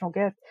transformational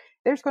gift,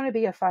 there's going to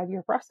be a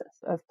 5-year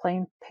process of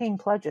paying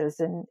pledges,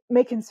 and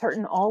making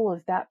certain all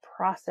of that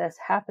process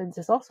happens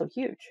is also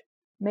huge.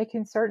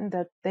 Making certain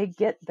that they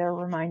get their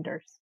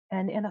reminders,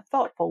 and in a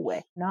thoughtful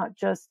way, not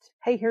just,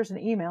 hey, here's an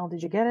email.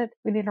 Did you get it?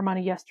 We need our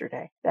money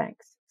yesterday.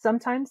 Thanks.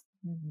 Sometimes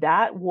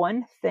that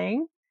one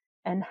thing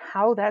and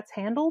how that's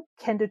handled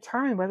can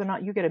determine whether or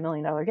not you get $1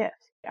 million gift.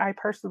 I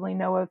personally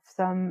know of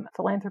some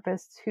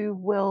philanthropists who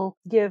will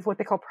give what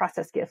they call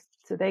process gifts.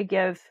 So they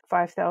give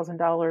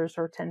 $5,000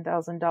 or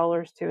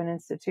 $10,000 to an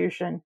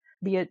institution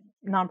be it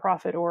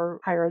nonprofit or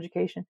higher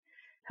education,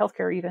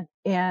 healthcare even,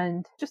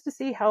 and just to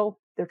see how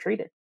they're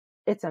treated.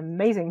 It's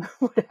amazing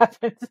what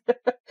happens.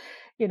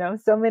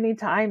 So many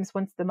times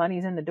once the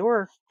money's in the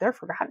door, they're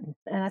forgotten.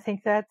 And I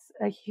think that's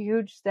a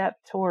huge step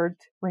toward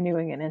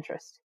renewing an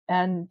interest.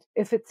 And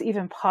if it's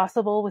even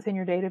possible within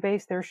your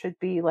database, there should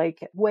be like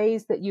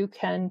ways that you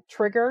can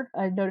trigger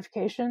a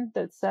notification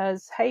that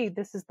says, hey,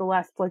 this is the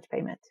last pledge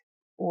payment,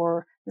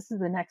 or this is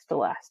the next to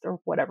last, or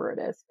whatever it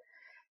is.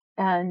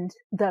 And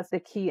that's the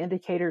key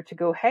indicator to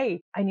go,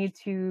 hey, I need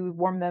to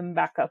warm them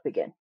back up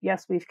again.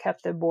 Yes, we've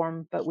kept them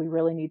warm, but we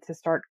really need to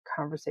start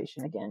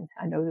conversation again.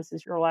 I know this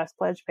is your last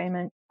pledge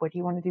payment. What do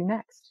you want to do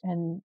next?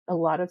 And a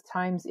lot of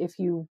times, if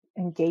you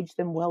engage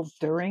them well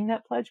during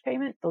that pledge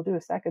payment, they'll do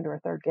a second or a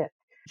third gift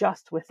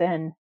just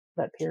within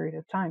that period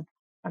of time.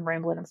 I'm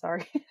rambling. I'm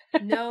sorry.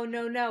 No.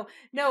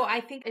 No,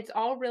 I think it's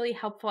all really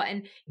helpful.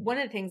 And one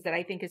of the things that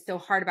I think is so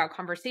hard about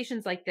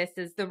conversations like this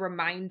is the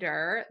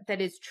reminder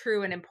that is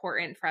true and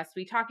important for us to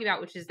be talking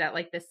about, which is that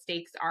like the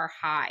stakes are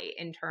high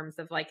in terms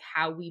of like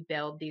how we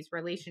build these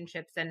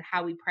relationships and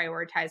how we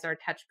prioritize our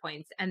touch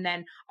points. And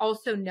then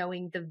also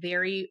knowing the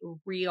very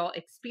real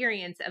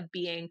experience of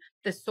being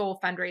the sole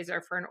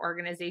fundraiser for an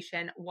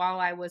organization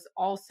while I was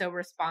also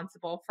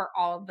responsible for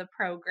all of the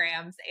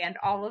programs and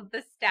all of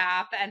the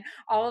staff and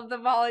all of the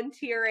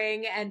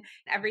volunteering and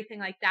everything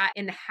like that,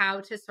 and how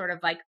to sort of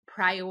like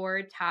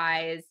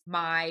prioritize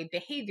my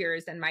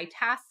behaviors and my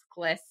task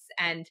lists.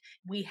 And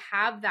we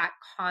have that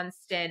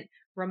constant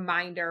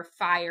reminder,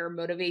 fire,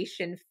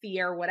 motivation,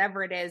 fear,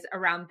 whatever it is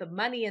around the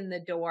money in the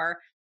door.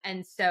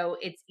 And so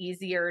it's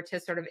easier to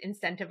sort of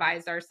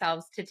incentivize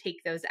ourselves to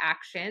take those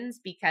actions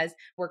because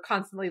we're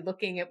constantly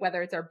looking at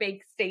whether it's our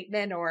bank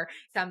statement or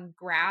some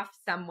graph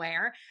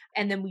somewhere.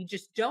 And then we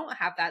just don't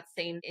have that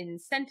same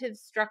incentive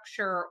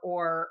structure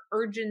or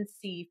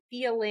urgency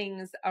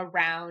feelings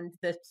around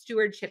the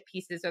stewardship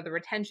pieces or the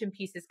retention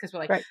pieces because we're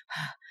like, Right.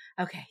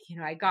 okay,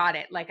 I got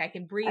it. Like I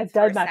can breathe I've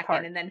for done a my second.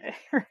 part. And then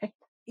Right.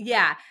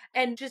 yeah.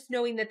 And just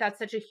knowing that that's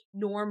such a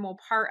normal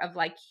part of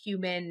like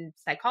human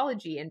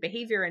psychology and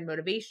behavior and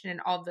motivation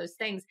and all of those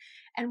things.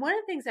 And one of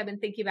the things I've been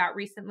thinking about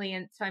recently,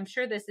 and so I'm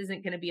sure this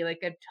isn't going to be like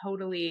a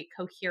totally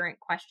coherent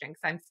question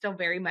because I'm still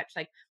very much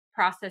like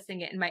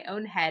processing it in my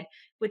own head,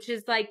 which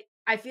is like,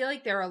 I feel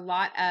like there are a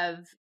lot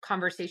of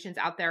conversations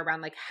out there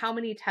around like how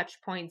many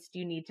touch points do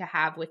you need to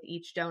have with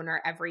each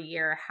donor every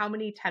year? How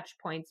many touch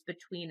points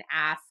between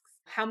asks?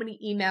 How many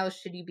emails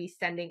should you be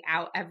sending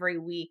out every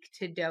week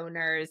to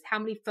donors? How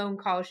many phone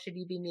calls should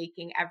you be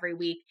making every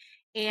week?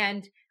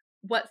 And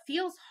what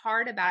feels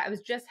hard about it, I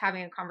was just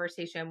having a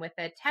conversation with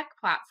a tech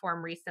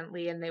platform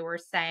recently, and they were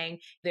saying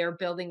they're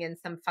building in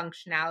some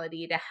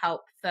functionality to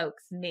help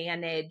folks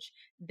manage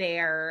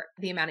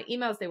the amount of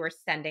emails they were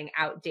sending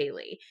out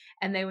daily.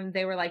 And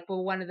they were like,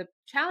 well, one of the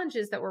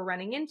challenges that we're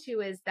running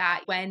into is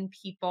that when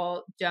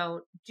people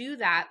don't do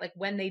that, like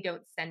when they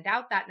don't send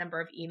out that number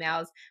of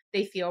emails,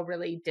 they feel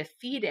really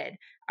defeated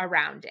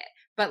around it.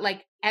 But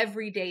like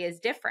every day is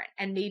different.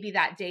 And maybe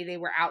that day they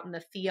were out in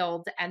the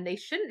field and they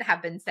shouldn't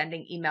have been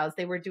sending emails.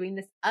 They were doing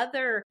this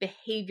other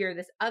behavior,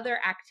 this other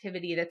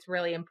activity that's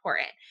really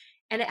important.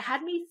 And it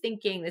had me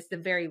thinking, this is a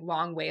very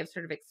long way of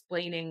sort of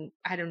explaining,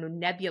 I don't know,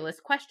 nebulous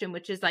question,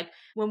 which is like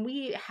when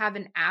we have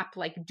an app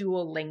like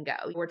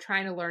Duolingo, we're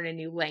trying to learn a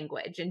new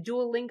language, and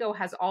Duolingo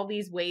has all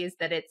these ways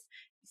that it's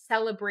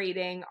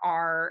celebrating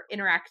our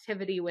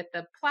interactivity with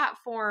the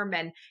platform,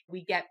 and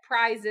we get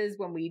prizes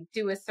when we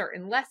do a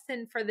certain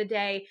lesson for the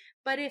day.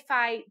 But if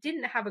I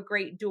didn't have a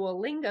great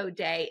Duolingo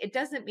day, it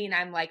doesn't mean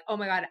I'm like, oh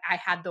my God, I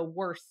had the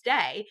worst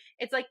day.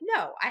 It's like,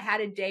 no, I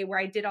had a day where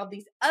I did all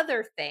these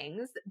other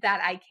things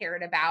that I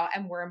cared about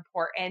and were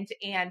important.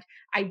 And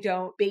I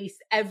don't base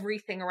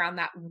everything around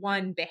that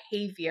one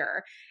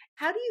behavior.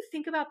 How do you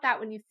think about that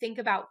when you think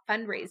about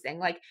fundraising,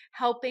 like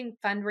helping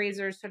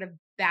fundraisers sort of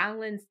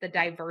balance the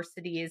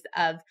diversity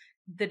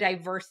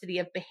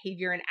of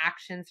behavior and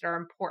actions that are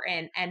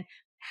important? And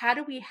how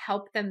do we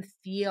help them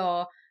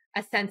feel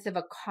a sense of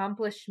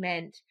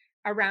accomplishment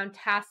around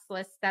task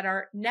lists that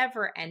are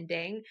never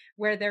ending,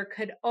 where there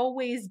could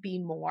always be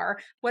more?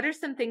 What are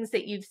some things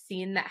that you've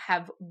seen that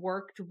have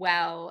worked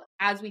well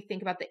as we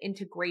think about the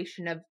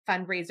integration of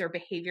fundraiser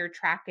behavior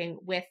tracking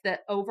with the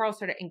overall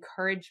sort of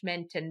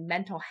encouragement and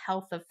mental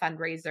health of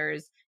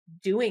fundraisers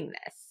doing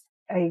this?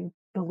 I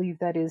believe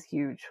that is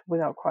huge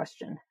without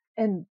question.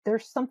 And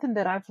there's something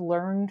that I've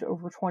learned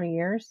over 20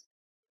 years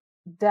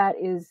that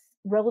is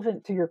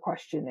relevant to your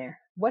question there.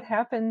 What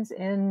happens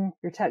in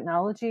your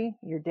technology,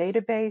 your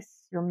database,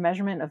 your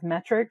measurement of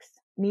metrics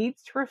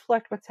needs to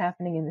reflect what's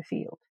happening in the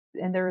field.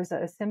 And there is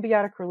a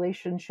symbiotic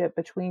relationship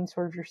between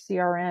sort of your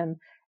CRM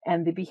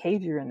and the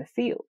behavior in the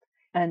field.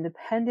 And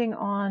depending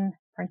on,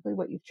 frankly,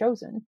 what you've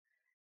chosen,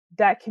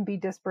 that can be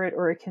disparate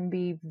or it can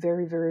be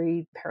very,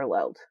 very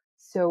paralleled.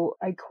 So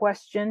I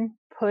question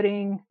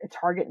putting a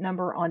target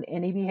number on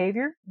any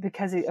behavior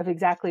because of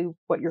exactly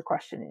what your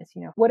question is.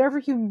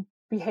 Whatever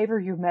behavior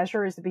you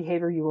measure is the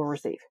behavior you will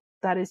receive.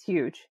 That is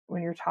huge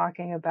when you're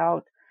talking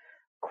about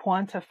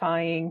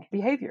quantifying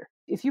behavior.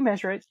 If you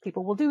measure it,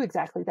 people will do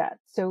exactly that.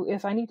 So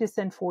if I need to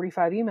send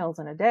 45 emails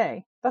in a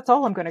day, that's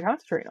all I'm going to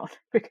concentrate on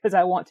because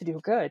I want to do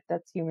good.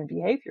 That's human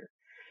behavior.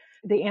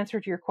 The answer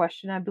to your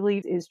question, I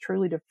believe, is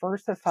truly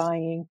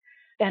diversifying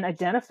and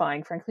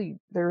identifying. Frankly,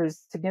 there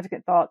is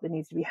significant thought that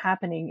needs to be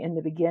happening in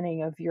the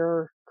beginning of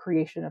your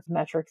creation of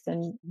metrics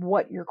and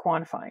what you're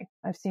quantifying.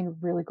 I've seen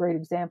really great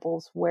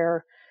examples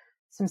where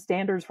some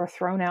standards were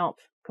thrown out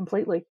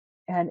completely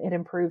and it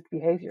improved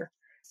behavior.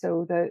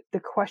 So the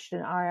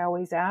question I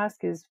always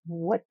ask is,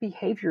 what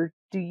behavior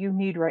do you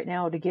need right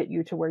now to get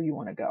you to where you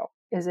want to go?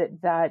 Is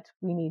it that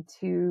we need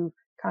to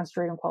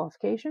concentrate on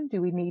qualification? Do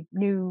we need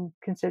new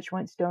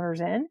constituents,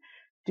 donors in?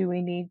 Do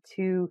we need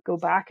to go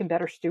back and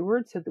better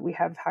steward so that we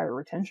have higher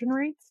retention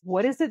rates?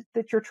 What is it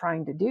that you're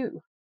trying to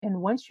do?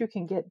 And once you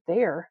can get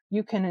there,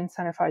 you can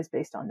incentivize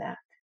based on that.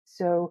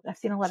 So I've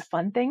seen a lot of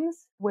fun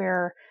things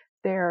where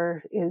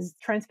there is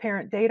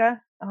transparent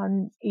data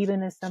on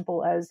even as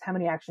simple as how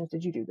many actions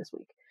did you do this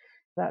week,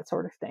 that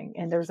sort of thing.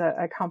 And there's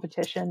a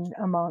competition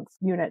amongst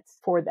units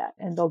for that.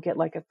 And they'll get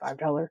like a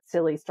 $5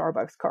 silly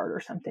Starbucks card or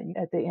something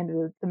at the end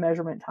of the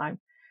measurement time.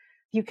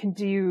 You can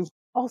do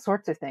all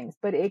sorts of things,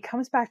 but it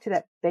comes back to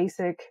that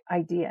basic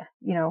idea.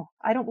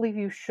 I don't believe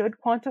you should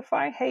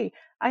quantify, hey,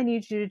 I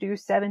need you to do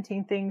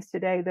 17 things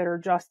today that are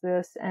just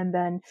this. And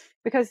then,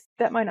 because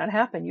that might not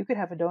happen, you could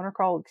have a donor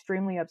call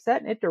extremely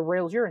upset and it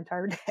derails your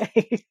entire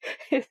day.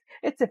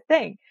 It's a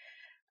thing.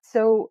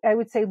 So I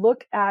would say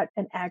look at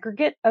an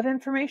aggregate of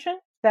information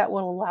that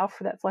will allow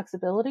for that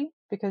flexibility,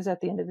 because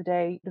at the end of the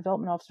day,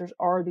 development officers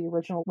are the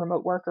original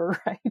remote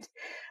worker, right?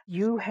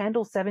 You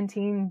handle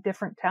 17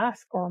 different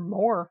tasks or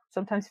more,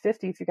 sometimes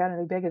 50 if you got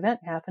a big event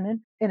happening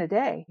in a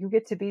day. You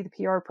get to be the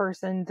PR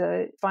person,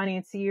 the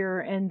financier,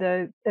 and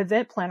the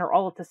event planner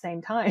all at the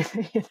same time.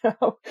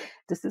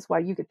 This is why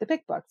you get the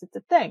big bucks. It's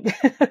a thing.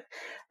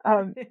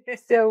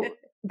 So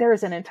there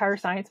is an entire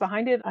science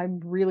behind it.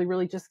 I'm really,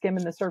 really just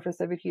skimming the surface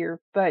of it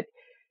here, but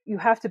you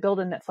have to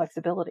build in that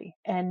flexibility.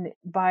 And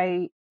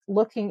by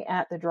looking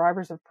at the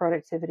drivers of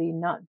productivity,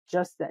 not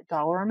just that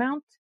dollar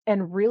amount,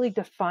 and really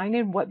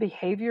defining what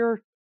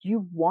behavior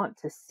you want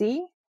to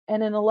see.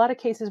 And in a lot of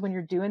cases, when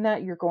you're doing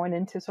that, you're going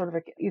into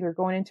either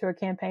going into a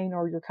campaign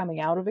or you're coming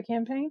out of a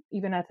campaign,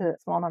 even at the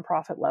small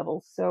nonprofit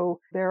level.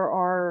 So there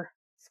are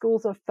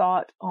schools of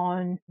thought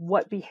on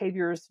what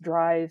behaviors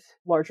drive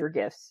larger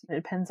gifts. It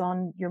depends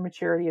on your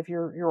maturity of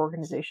your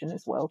organization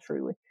as well,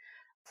 truly.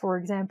 For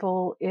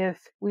example,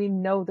 if we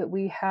know that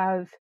we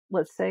have,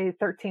 let's say,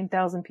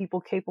 13,000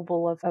 people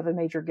capable of a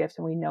major gift,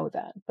 and we know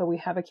that, but we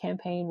have a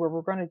campaign where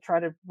we're going to try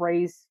to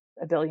raise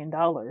 $1 billion.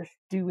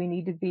 Do we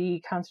need to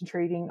be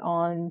concentrating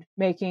on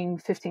making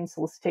 15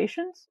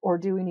 solicitations, or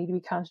do we need to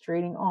be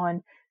concentrating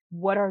on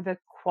what are the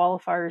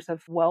qualifiers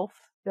of wealth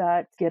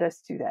that get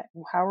us to that?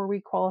 How are we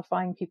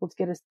qualifying people to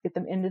get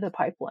them into the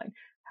pipeline?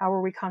 How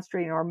are we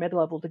concentrating our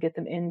mid-level to get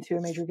them into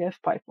a major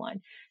gift pipeline,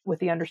 with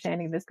the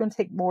understanding that it's going to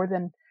take more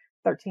than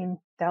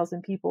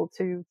 13,000 people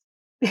to,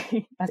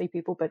 I say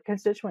people, but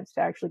constituents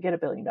to actually get $1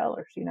 billion,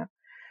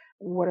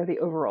 What are the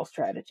overall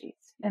strategies?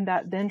 And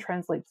that then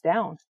translates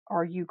down.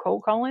 Are you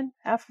cold calling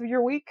half of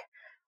your week?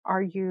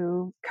 Are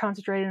you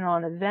concentrating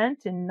on an event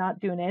and not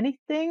doing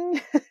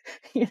anything,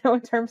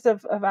 in terms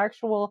of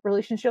actual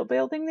relationship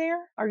building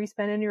there? Are you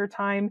spending your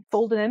time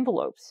folding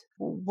envelopes?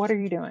 What are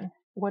you doing?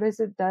 What is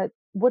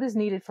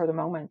needed for the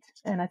moment?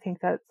 And I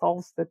think that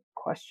solves the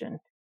question.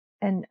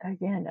 And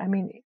again,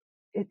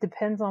 it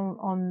depends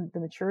on the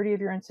maturity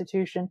of your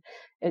institution.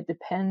 It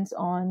depends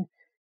on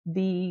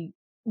the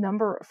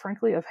number,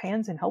 frankly, of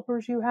hands and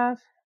helpers you have.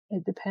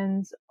 It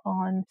depends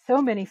on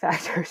so many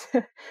factors.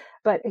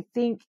 But I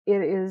think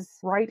it is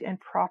right and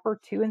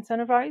proper to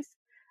incentivize.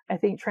 I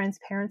think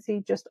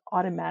transparency just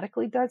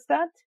automatically does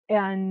that.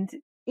 And,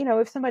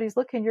 if somebody's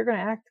looking, you're going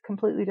to act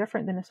completely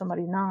different than if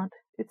somebody's not.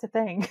 It's a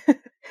thing.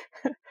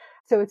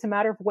 So it's a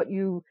matter of what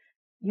you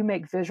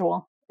make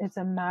visual. It's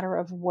a matter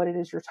of what it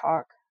is your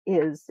talk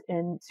is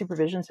in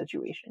supervision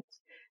situations.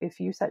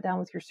 If you sat down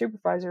with your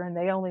supervisor and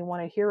they only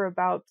want to hear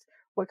about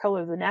what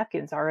color the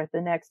napkins are at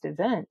the next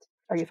event,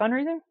 are you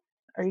fundraising?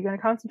 Are you going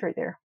to concentrate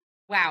there?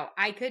 Wow,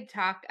 I could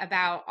talk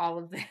about all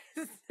of this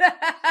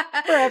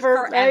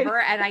forever. Right?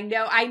 And I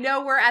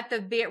know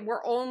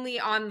we're only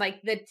on like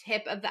the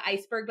tip of the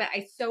iceberg, but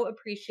I so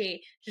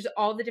appreciate just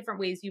all the different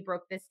ways you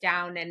broke this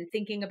down and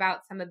thinking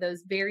about some of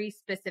those very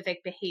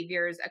specific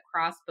behaviors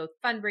across both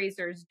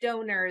fundraisers,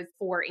 donors,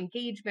 for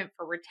engagement,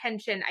 for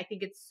retention. I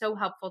think it's so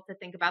helpful to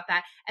think about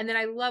that. And then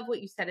I love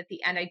what you said at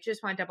the end. I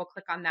just want to double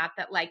click on that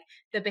like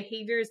the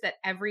behaviors that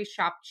every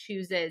shop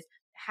chooses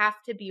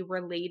have to be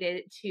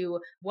related to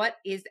what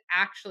is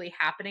actually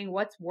happening,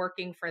 what's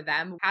working for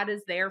them, how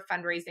does their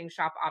fundraising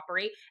shop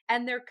operate,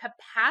 and their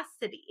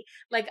capacity.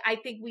 Like, I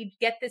think we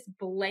get this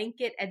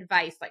blanket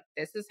advice, like,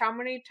 this is how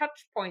many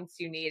touch points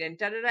you need, and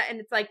da-da-da.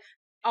 And it's like,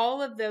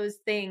 all of those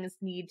things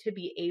need to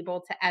be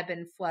able to ebb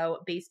and flow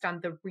based on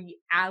the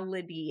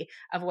reality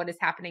of what is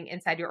happening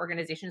inside your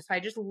organization. So I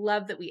just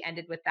love that we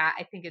ended with that.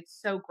 I think it's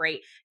so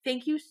great.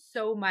 Thank you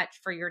so much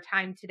for your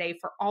time today,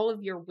 for all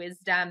of your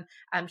wisdom,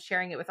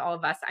 sharing it with all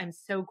of us. I'm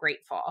so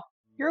grateful.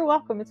 You're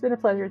welcome. It's been a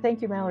pleasure.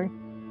 Thank you, Mallory.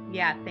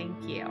 Yeah,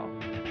 thank you.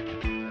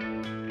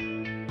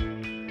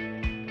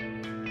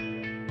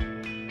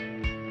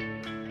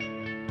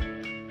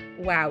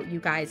 Wow, you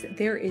guys,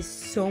 there is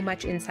so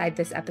much inside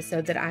this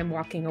episode that I'm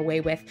walking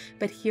away with,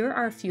 but here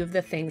are a few of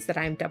the things that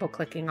I'm double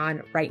clicking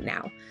on right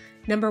now.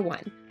 Number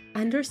one,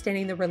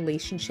 understanding the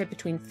relationship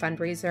between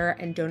fundraiser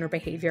and donor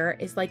behavior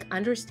is like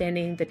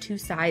understanding the two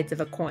sides of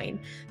a coin.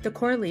 The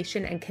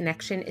correlation and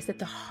connection is at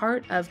the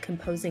heart of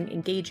composing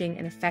engaging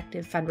and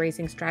effective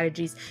fundraising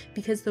strategies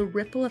because the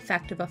ripple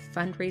effect of a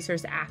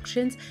fundraiser's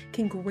actions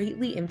can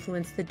greatly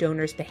influence the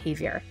donor's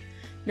behavior.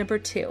 Number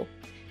two,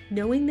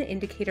 knowing the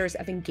indicators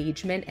of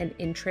engagement and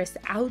interest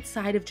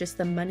outside of just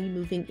the money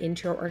moving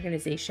into your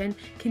organization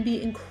can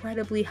be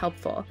incredibly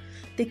helpful.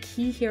 The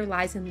key here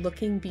lies in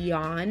looking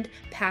beyond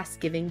past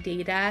giving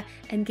data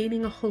and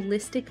gaining a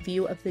holistic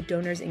view of the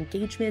donor's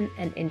engagement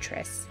and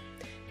interests.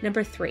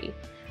 Number three,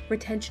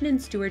 retention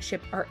and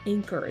stewardship are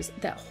anchors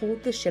that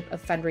hold the ship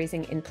of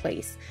fundraising in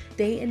place.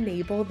 They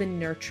enable the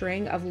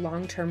nurturing of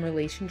long-term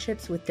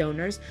relationships with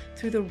donors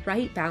through the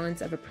right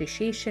balance of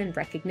appreciation,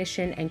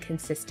 recognition, and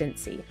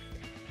consistency.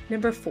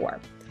 Number four,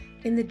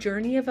 in the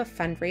journey of a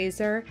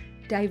fundraiser,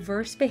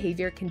 diverse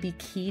behavior can be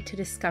key to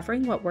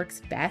discovering what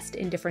works best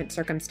in different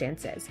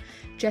circumstances.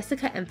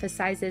 Jessica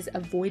emphasizes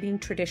avoiding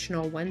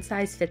traditional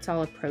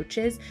one-size-fits-all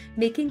approaches,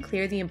 making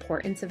clear the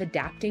importance of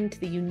adapting to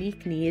the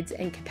unique needs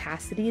and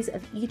capacities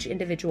of each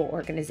individual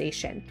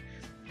organization.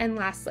 And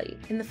lastly,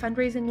 in the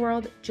fundraising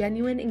world,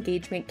 genuine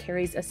engagement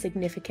carries a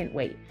significant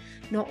weight.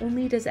 Not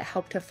only does it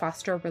help to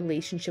foster a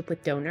relationship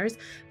with donors,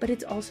 but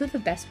it's also the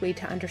best way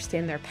to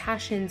understand their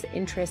passions,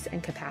 interests,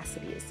 and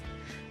capacities.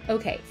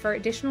 Okay, for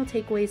additional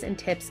takeaways and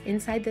tips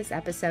inside this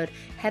episode,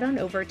 head on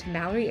over to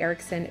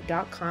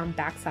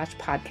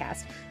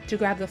MalloryErickson.com/podcast to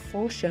grab the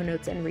full show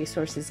notes and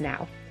resources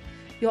now.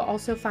 You'll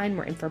also find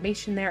more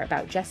information there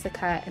about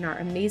Jessica and our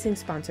amazing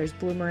sponsors,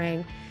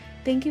 Bloomerang.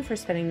 Thank you for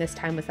spending this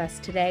time with us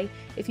today.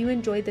 If you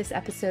enjoyed this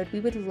episode,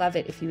 we would love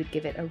it if you would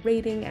give it a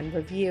rating and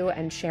review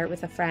and share it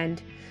with a friend.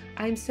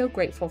 I'm so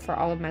grateful for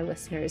all of my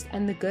listeners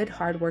and the good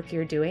hard work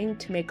you're doing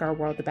to make our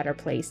world a better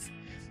place.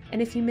 And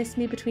if you miss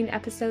me between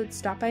episodes,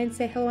 stop by and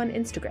say hello on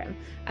Instagram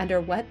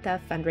under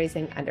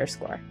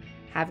 @whatthefundraising_.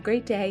 Have a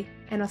great day,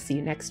 and I'll see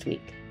you next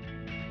week.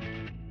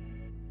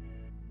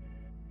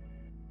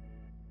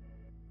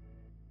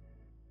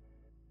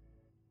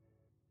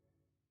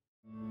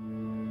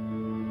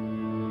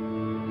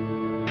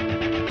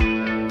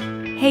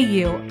 Hey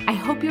you, I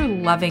hope you're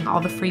loving all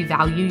the free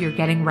value you're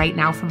getting right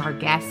now from our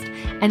guest.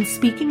 And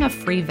speaking of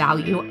free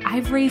value,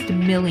 I've raised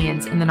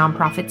millions in the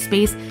nonprofit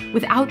space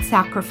without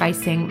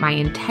sacrificing my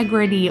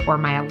integrity or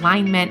my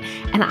alignment,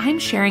 and I'm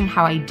sharing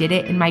how I did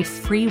it in my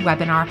free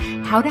webinar,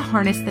 How to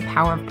Harness the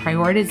Power of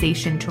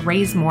Prioritization to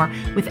Raise More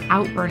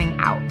Without Burning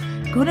Out.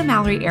 Go to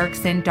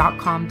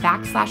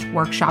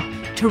MalloryErickson.com/workshop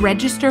to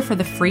register for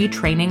the free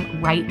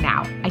training right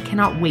now. I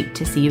cannot wait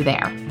to see you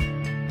there.